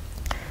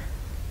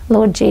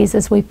 Lord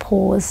Jesus, we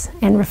pause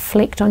and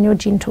reflect on your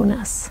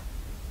gentleness.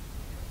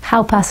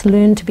 Help us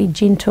learn to be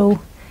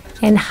gentle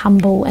and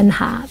humble in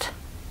heart.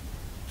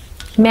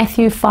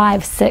 Matthew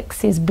 5:6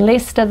 says,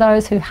 "Blessed are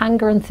those who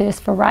hunger and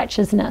thirst for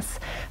righteousness,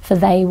 for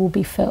they will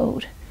be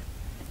filled."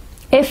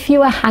 If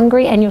you are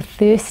hungry and you're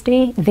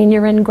thirsty, then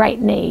you're in great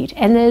need.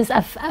 And there's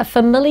a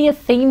familiar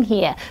theme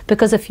here,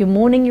 because if you're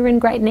mourning, you're in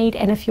great need,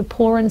 and if you're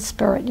poor in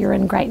spirit, you're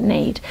in great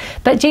need.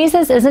 But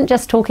Jesus isn't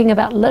just talking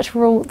about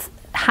literal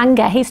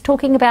hunger. He's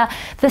talking about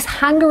this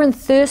hunger and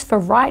thirst for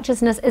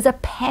righteousness is a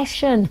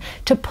passion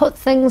to put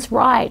things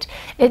right.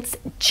 It's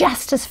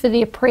justice for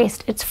the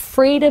oppressed. It's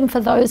freedom for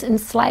those in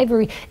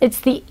slavery. It's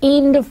the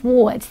end of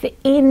war. It's the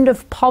end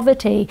of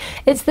poverty.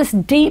 It's this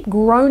deep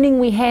groaning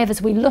we have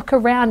as we look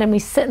around and we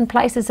sit in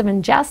places of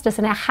injustice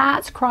and our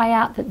hearts cry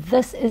out that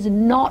this is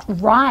not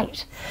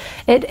right.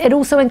 It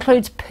also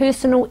includes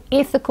personal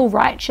ethical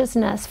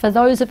righteousness for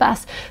those of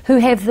us who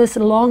have this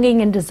longing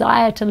and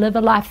desire to live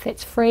a life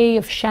that's free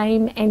of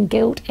shame and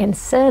guilt and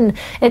sin.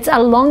 It's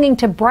a longing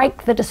to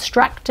break the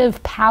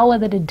destructive power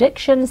that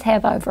addictions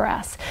have over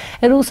us.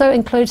 It also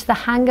includes the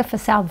hunger for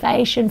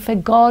salvation, for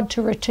God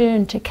to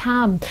return, to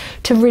come,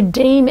 to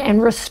redeem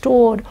and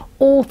restore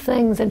all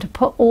things and to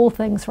put all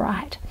things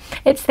right.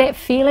 It's that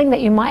feeling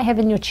that you might have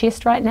in your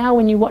chest right now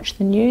when you watch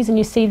the news and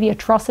you see the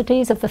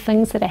atrocities of the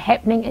things that are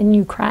happening in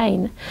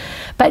Ukraine.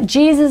 But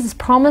Jesus'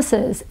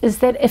 promises is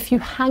that if you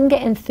hunger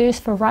and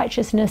thirst for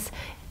righteousness,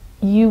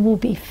 you will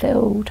be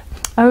filled.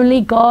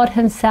 Only God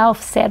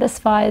himself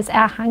satisfies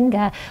our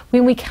hunger.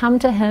 When we come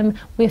to him,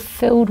 we're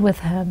filled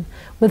with him,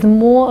 with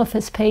more of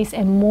his peace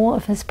and more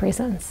of his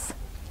presence.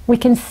 We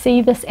can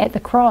see this at the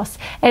cross.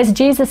 As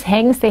Jesus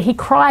hangs there, he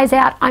cries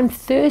out, "I'm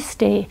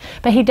thirsty."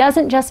 But he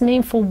doesn't just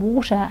mean for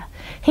water.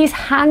 He's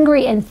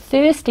hungry and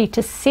thirsty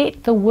to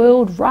set the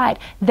world right.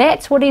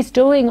 That's what he's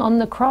doing on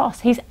the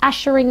cross. He's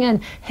ushering in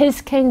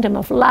his kingdom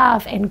of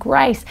love and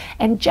grace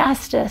and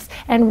justice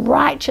and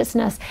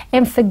righteousness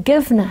and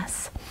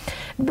forgiveness.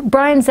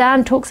 Brian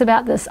Zahn talks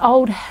about this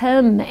old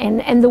hymn,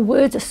 and the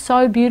words are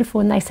so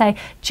beautiful, and they say,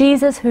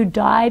 "Jesus who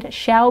died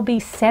shall be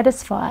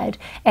satisfied,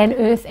 and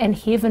earth and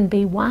heaven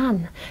be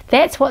one."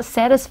 That's what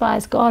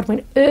satisfies God.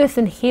 When earth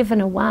and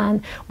heaven are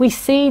one, we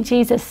see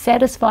Jesus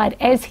satisfied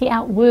as he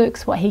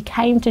outworks what he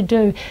came to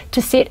do,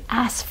 to set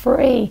us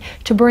free,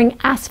 to bring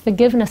us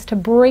forgiveness, to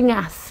bring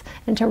us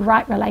into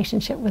right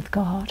relationship with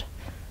God.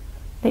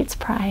 Let's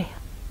pray.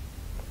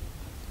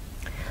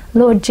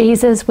 Lord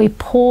Jesus, we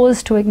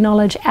pause to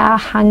acknowledge our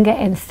hunger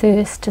and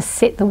thirst to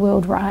set the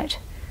world right.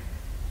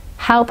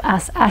 Help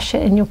us usher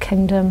in your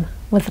kingdom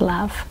with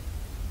love.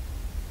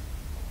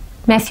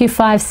 Matthew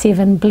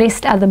 5:7,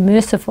 "Blessed are the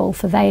merciful,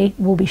 for they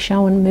will be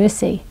shown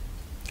mercy."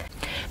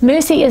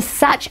 Mercy is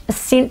such a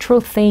central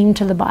theme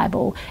to the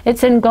Bible.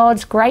 It's in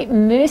God's great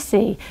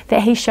mercy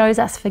that he shows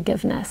us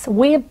forgiveness.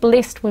 We're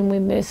blessed when we're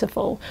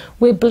merciful.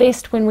 We're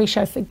blessed when we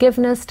show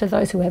forgiveness to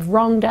those who have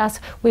wronged us.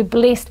 We're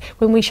blessed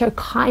when we show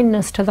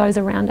kindness to those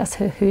around us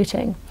who are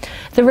hurting.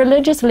 The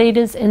religious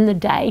leaders in the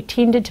day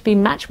tended to be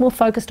much more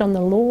focused on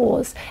the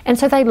laws, and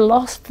so they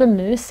lost the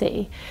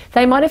mercy.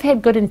 They might have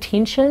had good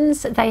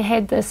intentions. They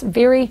had this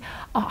very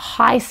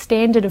high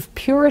standard of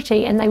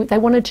purity, and they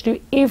wanted to do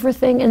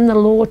everything in the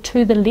law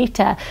to the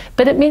letter,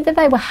 but it meant that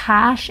they were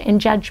harsh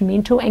and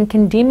judgmental and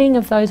condemning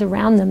of those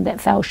around them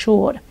that fell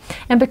short.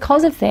 And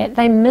because of that,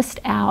 they missed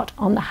out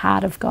on the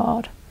heart of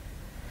God.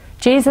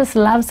 Jesus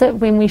loves it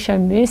when we show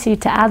mercy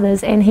to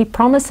others, and he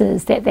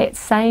promises that that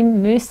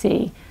same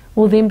mercy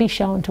will then be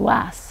shown to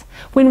us.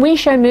 When we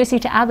show mercy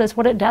to others,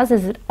 what it does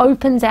is it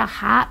opens our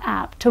heart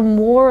up to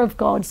more of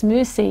God's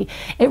mercy.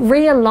 It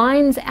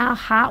realigns our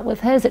heart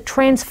with his. It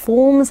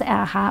transforms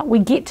our heart. We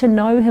get to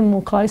know him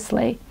more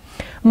closely.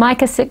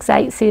 Micah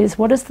 6:8 says,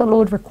 "What does the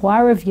Lord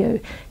require of you?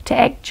 To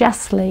act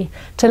justly,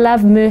 to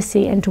love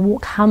mercy, and to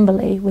walk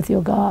humbly with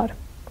your God."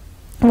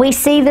 We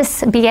see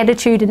this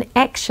beatitude in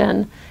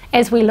action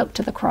as we look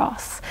to the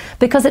cross,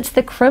 because it's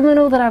the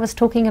criminal that I was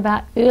talking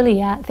about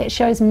earlier that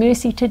shows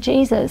mercy to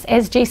Jesus.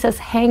 As Jesus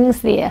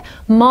hangs there,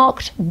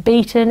 mocked,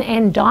 beaten,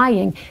 and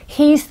dying,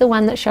 he's the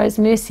one that shows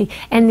mercy,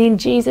 and then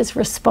Jesus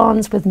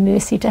responds with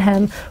mercy to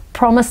him,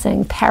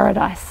 promising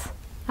paradise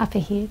up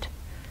ahead.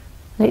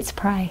 Let's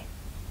pray.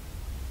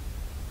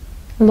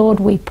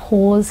 Lord, we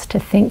pause to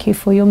thank you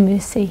for your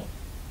mercy.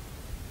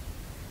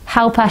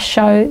 Help us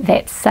show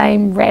that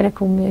same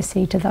radical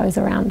mercy to those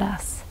around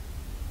us.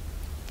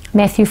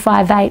 Matthew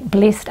 5:8,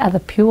 "Blessed are the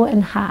pure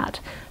in heart,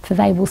 for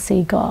they will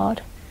see God."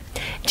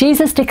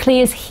 Jesus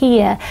declares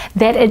here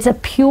that it's a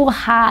pure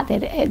heart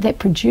that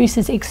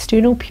produces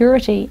external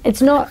purity.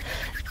 It's not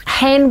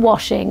hand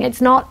washing,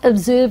 it's not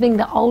observing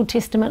the Old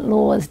Testament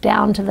laws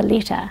down to the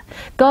letter.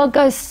 God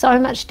goes so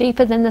much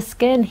deeper than the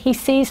skin. He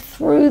sees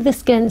through the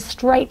skin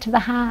straight to the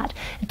heart.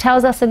 It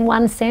tells us in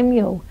 1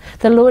 Samuel,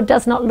 the Lord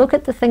does not look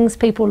at the things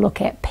people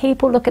look at.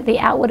 People look at the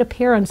outward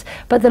appearance,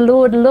 but the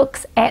Lord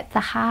looks at the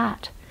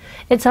heart.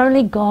 It's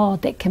only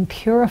God that can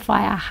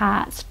purify our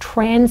hearts,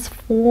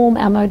 transform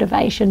our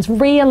motivations,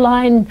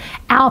 realign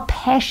our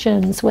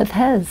passions with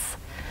his.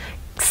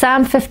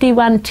 Psalm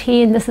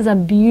 51:10, this is a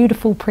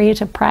beautiful prayer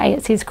to pray.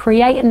 It says,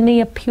 "Create in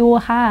me a pure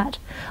heart,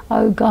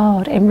 O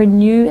God, and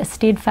renew a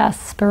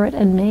steadfast spirit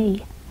in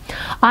me."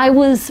 I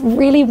was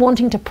really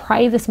wanting to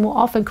pray this more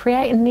often.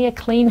 Create in me a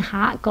clean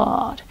heart,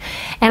 God.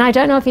 And I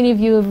don't know if any of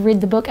you have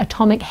read the book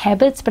Atomic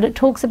Habits, but it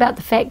talks about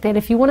the fact that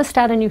if you want to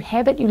start a new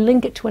habit, you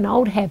link it to an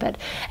old habit.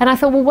 And I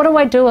thought, well, what do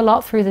I do a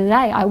lot through the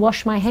day? I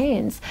wash my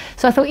hands.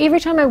 So I thought every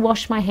time I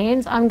wash my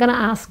hands, I'm going to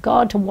ask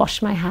God to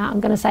wash my heart. I'm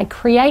going to say,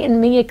 create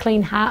in me a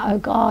clean heart, oh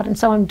God. And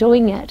so I'm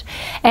doing it.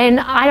 And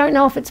I don't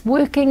know if it's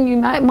working. You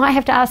might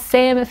have to ask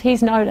Sam if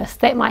he's noticed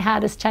that my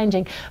heart is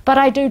changing. But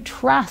I do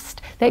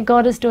trust that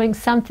God is doing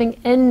something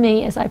in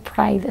me as I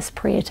pray this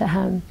prayer to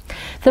him.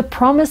 The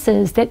promise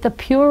is that the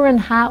pure in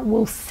heart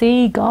will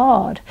see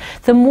God.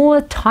 The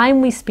more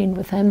time we spend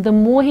with him, the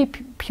more he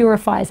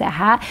purifies our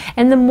heart,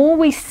 and the more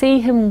we see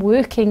him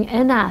working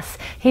in us.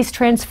 He's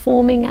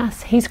transforming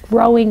us, he's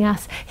growing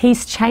us,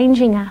 he's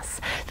changing us.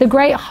 The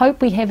great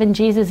hope we have in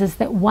Jesus is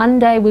that one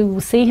day we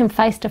will see him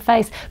face to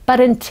face, but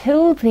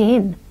until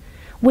then,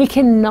 we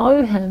can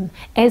know him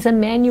as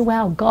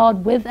Emmanuel,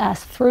 God with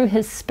us through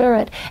his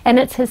Spirit. And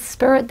it's his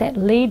Spirit that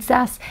leads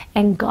us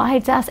and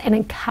guides us and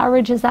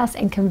encourages us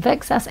and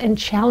convicts us and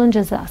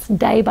challenges us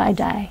day by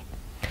day.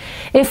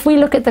 If we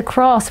look at the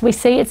cross, we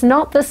see it's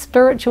not the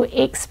spiritual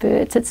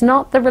experts, it's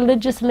not the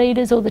religious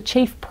leaders or the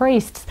chief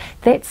priests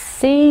that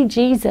see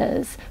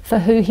Jesus for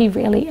who he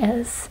really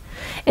is.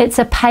 It's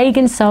a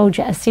pagan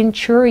soldier, a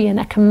centurion,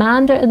 a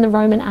commander in the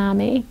Roman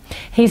army.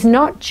 He's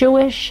not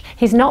Jewish,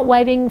 he's not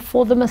waiting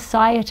for the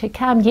Messiah to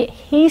come, yet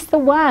he's the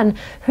one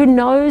who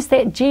knows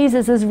that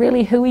Jesus is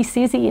really who he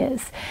says he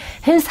is.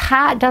 His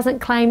heart doesn't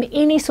claim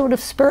any sort of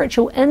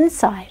spiritual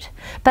insight,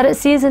 but it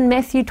says in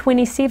Matthew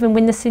 27,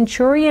 when the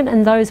centurion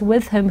and those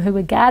with him who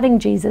were guarding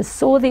Jesus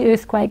saw the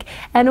earthquake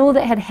and all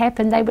that had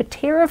happened, they were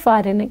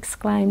terrified and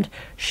exclaimed,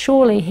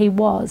 "Surely he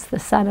was the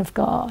Son of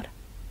God."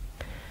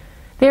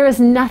 There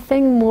is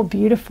nothing more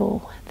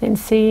beautiful than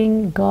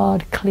seeing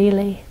God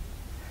clearly.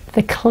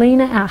 The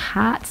cleaner our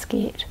hearts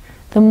get,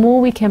 the more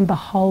we can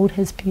behold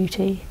his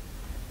beauty.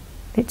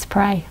 Let's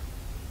pray.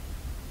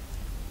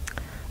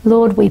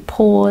 Lord, we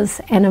pause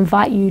and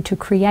invite you to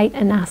create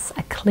in us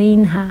a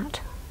clean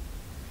heart.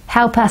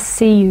 Help us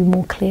see you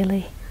more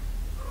clearly.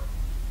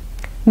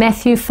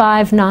 Matthew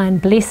 5:9,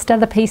 blessed are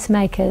the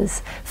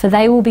peacemakers, for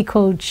they will be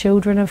called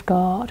children of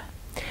God.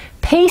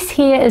 Peace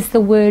here is the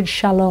word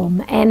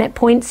shalom, and it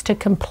points to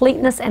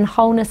completeness and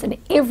wholeness in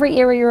every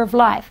area of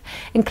life,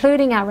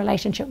 including our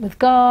relationship with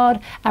God,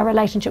 our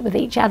relationship with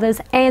each other,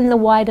 and the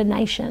wider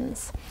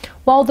nations.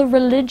 While the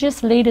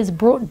religious leaders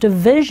brought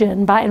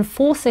division by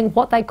enforcing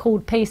what they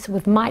called peace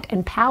with might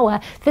and power,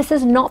 this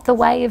is not the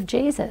way of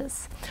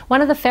Jesus.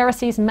 One of the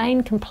Pharisees'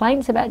 main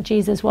complaints about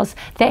Jesus was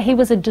that he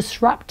was a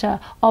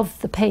disruptor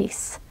of the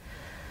peace.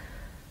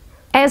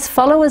 As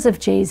followers of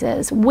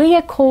Jesus, we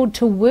are called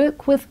to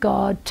work with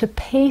God to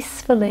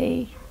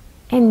peacefully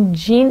and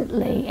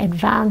gently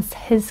advance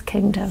his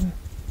kingdom.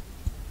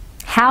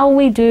 How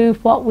we do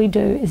what we do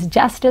is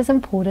just as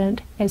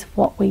important as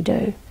what we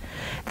do.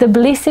 The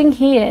blessing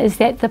here is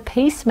that the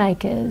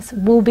peacemakers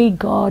will be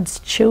God's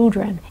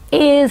children,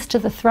 heirs to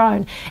the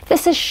throne.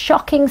 This is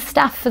shocking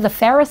stuff for the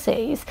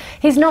Pharisees.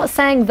 He's not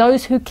saying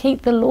those who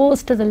keep the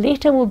laws to the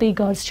letter will be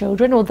God's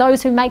children, or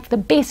those who make the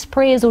best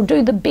prayers or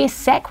do the best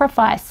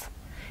sacrifice.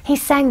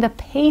 He's saying the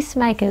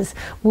peacemakers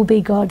will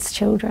be God's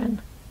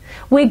children.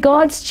 We're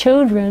God's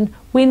children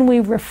when we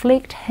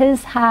reflect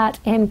his heart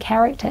and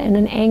character in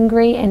an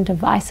angry and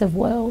divisive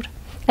world.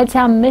 It's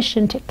our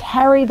mission to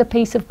carry the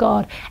peace of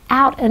God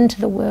out into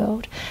the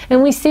world.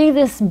 And we see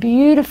this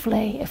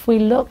beautifully if we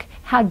look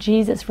how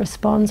Jesus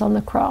responds on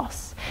the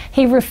cross.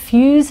 He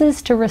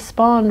refuses to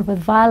respond with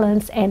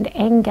violence and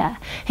anger.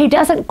 He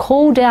doesn't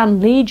call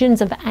down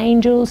legions of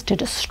angels to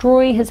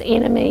destroy his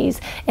enemies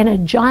in a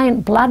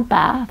giant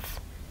bloodbath.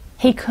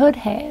 He could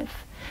have,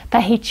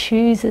 but he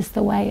chooses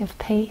the way of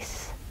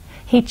peace.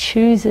 He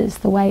chooses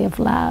the way of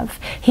love.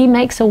 He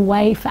makes a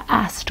way for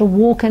us to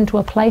walk into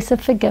a place of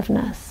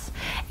forgiveness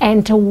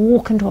and to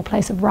walk into a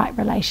place of right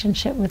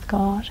relationship with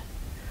God.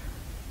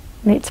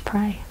 Let's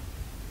pray.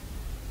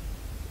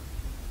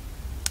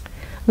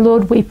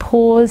 Lord, we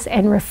pause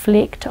and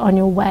reflect on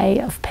your way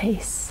of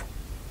peace.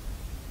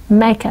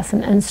 Make us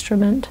an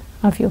instrument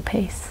of your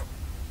peace.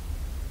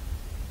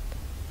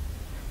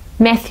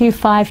 Matthew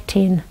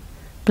 5:10.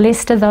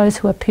 Blessed are those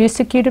who are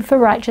persecuted for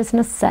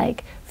righteousness'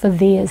 sake, for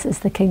theirs is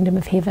the kingdom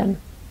of heaven.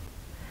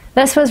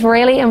 This was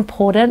really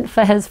important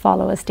for his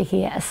followers to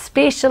hear,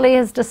 especially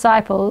his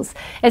disciples,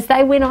 as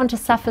they went on to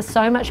suffer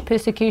so much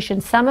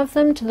persecution, some of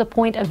them to the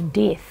point of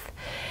death.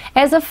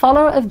 As a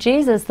follower of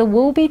Jesus, there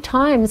will be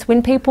times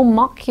when people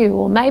mock you,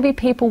 or maybe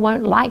people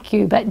won't like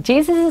you, but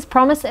Jesus'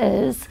 promise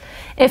is,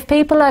 if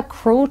people are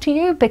cruel to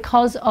you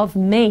because of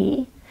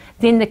me,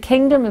 then the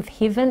kingdom of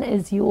heaven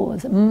is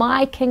yours.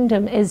 My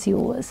kingdom is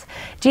yours.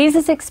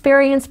 Jesus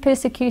experienced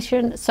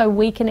persecution, so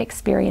we can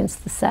experience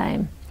the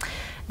same.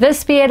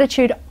 This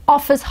beatitude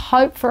offers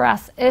hope for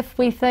us if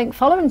we think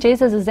following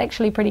Jesus is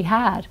actually pretty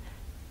hard,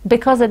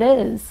 because it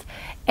is.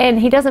 And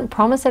he doesn't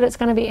promise that it's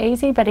going to be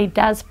easy, but he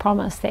does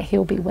promise that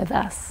he'll be with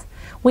us.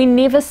 We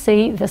never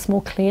see this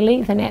more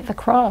clearly than at the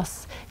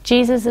cross.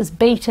 Jesus is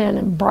beaten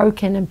and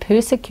broken and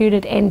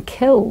persecuted and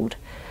killed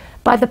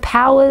by the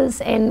powers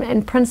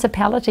and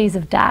principalities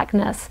of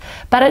darkness.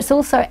 But it's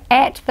also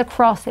at the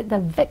cross that the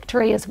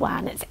victory is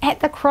won. It's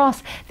at the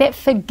cross that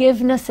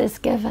forgiveness is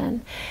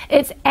given.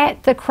 It's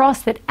at the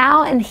cross that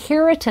our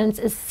inheritance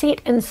is set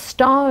in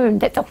stone,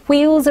 that the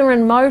wheels are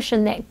in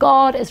motion, that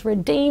God is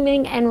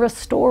redeeming and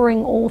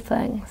restoring all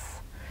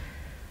things.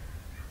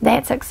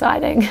 That's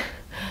exciting.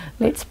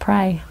 Let's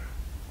pray.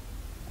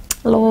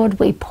 Lord,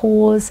 we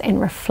pause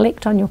and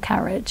reflect on your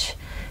courage.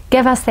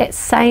 Give us that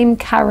same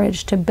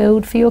courage to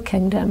build for your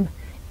kingdom,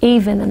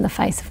 even in the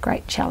face of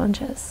great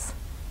challenges.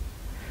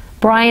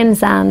 Brian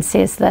Zahn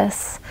says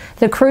this: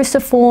 the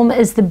cruciform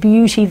is the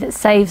beauty that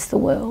saves the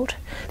world.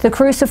 The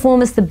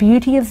cruciform is the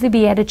beauty of the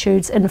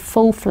Beatitudes in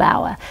full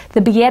flower.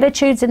 The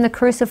Beatitudes and the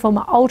cruciform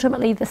are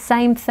ultimately the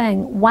same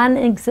thing, one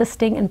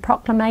existing in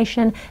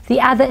proclamation,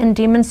 the other in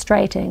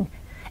demonstrating.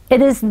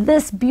 It is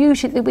this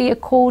beauty that we are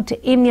called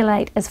to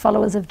emulate as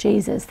followers of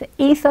Jesus. The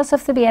ethos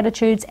of the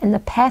Beatitudes and the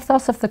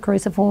pathos of the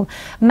cruciform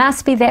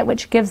must be that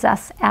which gives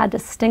us our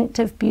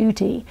distinctive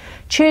beauty.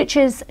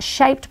 Churches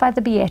shaped by the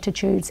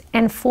Beatitudes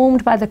and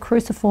formed by the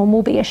cruciform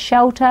will be a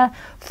shelter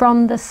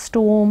from the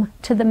storm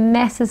to the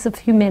masses of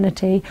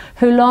humanity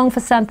who long for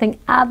something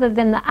other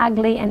than the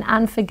ugly and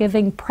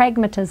unforgiving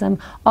pragmatism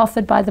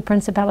offered by the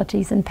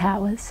principalities and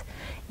powers.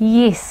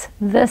 Yes,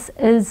 this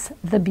is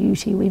the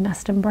beauty we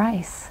must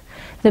embrace.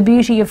 The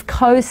beauty of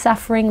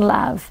co-suffering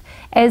love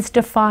as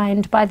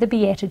defined by the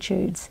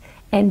Beatitudes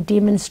and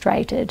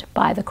demonstrated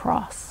by the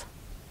cross.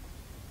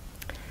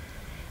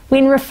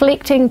 When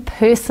reflecting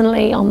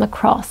personally on the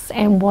cross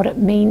and what it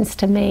means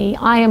to me,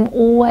 I am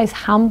always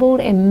humbled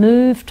and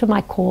moved to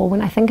my core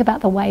when I think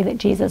about the way that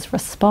Jesus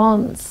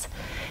responds.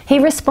 He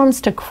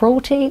responds to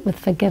cruelty with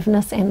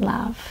forgiveness and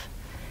love.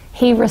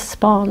 He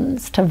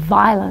responds to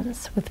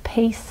violence with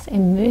peace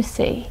and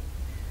mercy.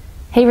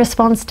 He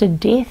responds to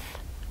death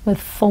with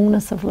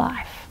fullness of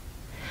life.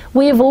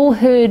 We have all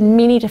heard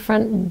many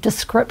different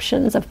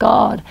descriptions of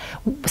God.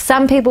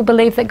 Some people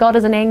believe that God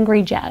is an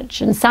angry judge,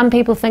 and some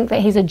people think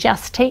that he's a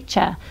just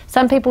teacher.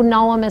 Some people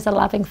know him as a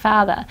loving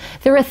father.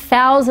 There are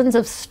thousands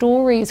of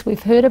stories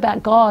we've heard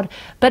about God,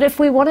 but if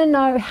we want to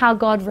know how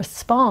God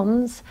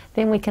responds,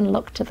 then we can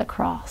look to the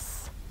cross.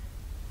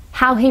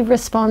 How he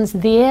responds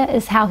there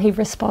is how he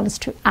responds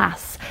to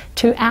us,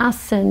 to our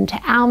sin, to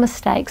our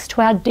mistakes,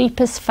 to our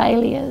deepest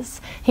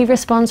failures. He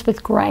responds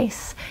with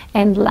grace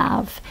and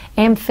love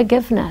and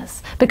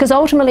forgiveness. Because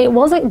ultimately it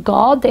wasn't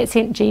God that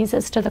sent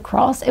Jesus to the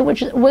cross. It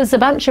was a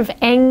bunch of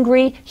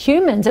angry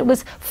humans. It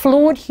was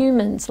flawed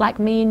humans like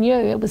me and you.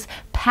 It was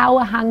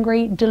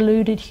power-hungry,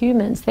 deluded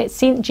humans that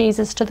sent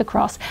Jesus to the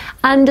cross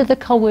under the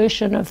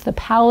coercion of the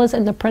powers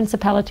and the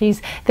principalities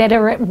that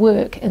are at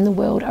work in the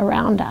world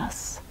around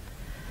us.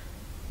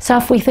 So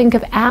if we think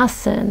of our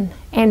sin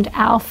and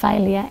our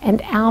failure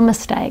and our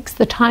mistakes,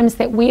 the times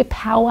that we're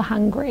power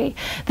hungry,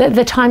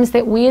 the times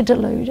that we're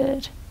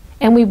deluded,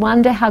 and we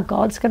wonder how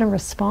God's going to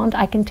respond,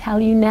 I can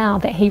tell you now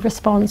that he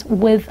responds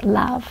with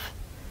love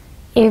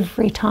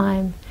every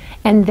time.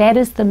 And that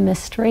is the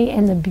mystery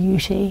and the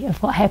beauty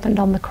of what happened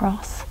on the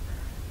cross.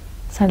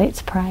 So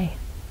let's pray.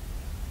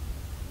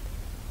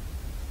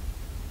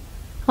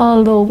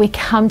 Oh Lord, we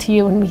come to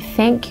you and we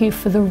thank you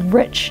for the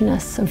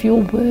richness of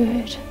your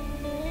word.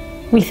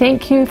 We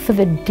thank you for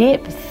the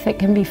depth that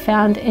can be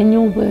found in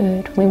your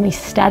word when we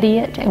study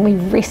it and we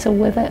wrestle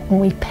with it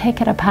and we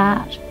pick it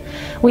apart.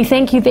 We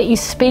thank you that you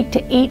speak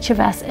to each of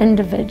us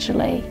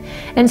individually.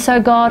 And so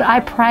God,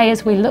 I pray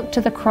as we look to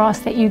the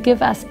cross that you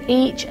give us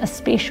each a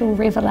special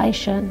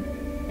revelation.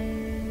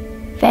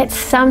 That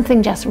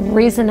something just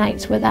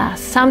resonates with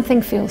us,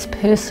 something feels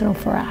personal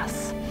for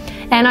us.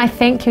 And I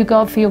thank you,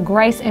 God, for your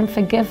grace and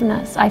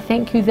forgiveness. I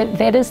thank you that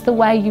that is the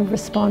way you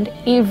respond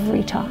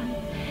every time.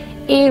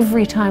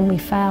 Every time we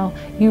fail,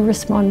 you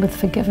respond with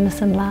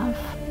forgiveness and love.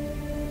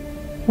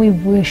 We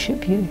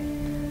worship you.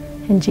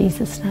 In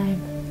Jesus'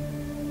 name,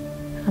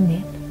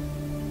 amen.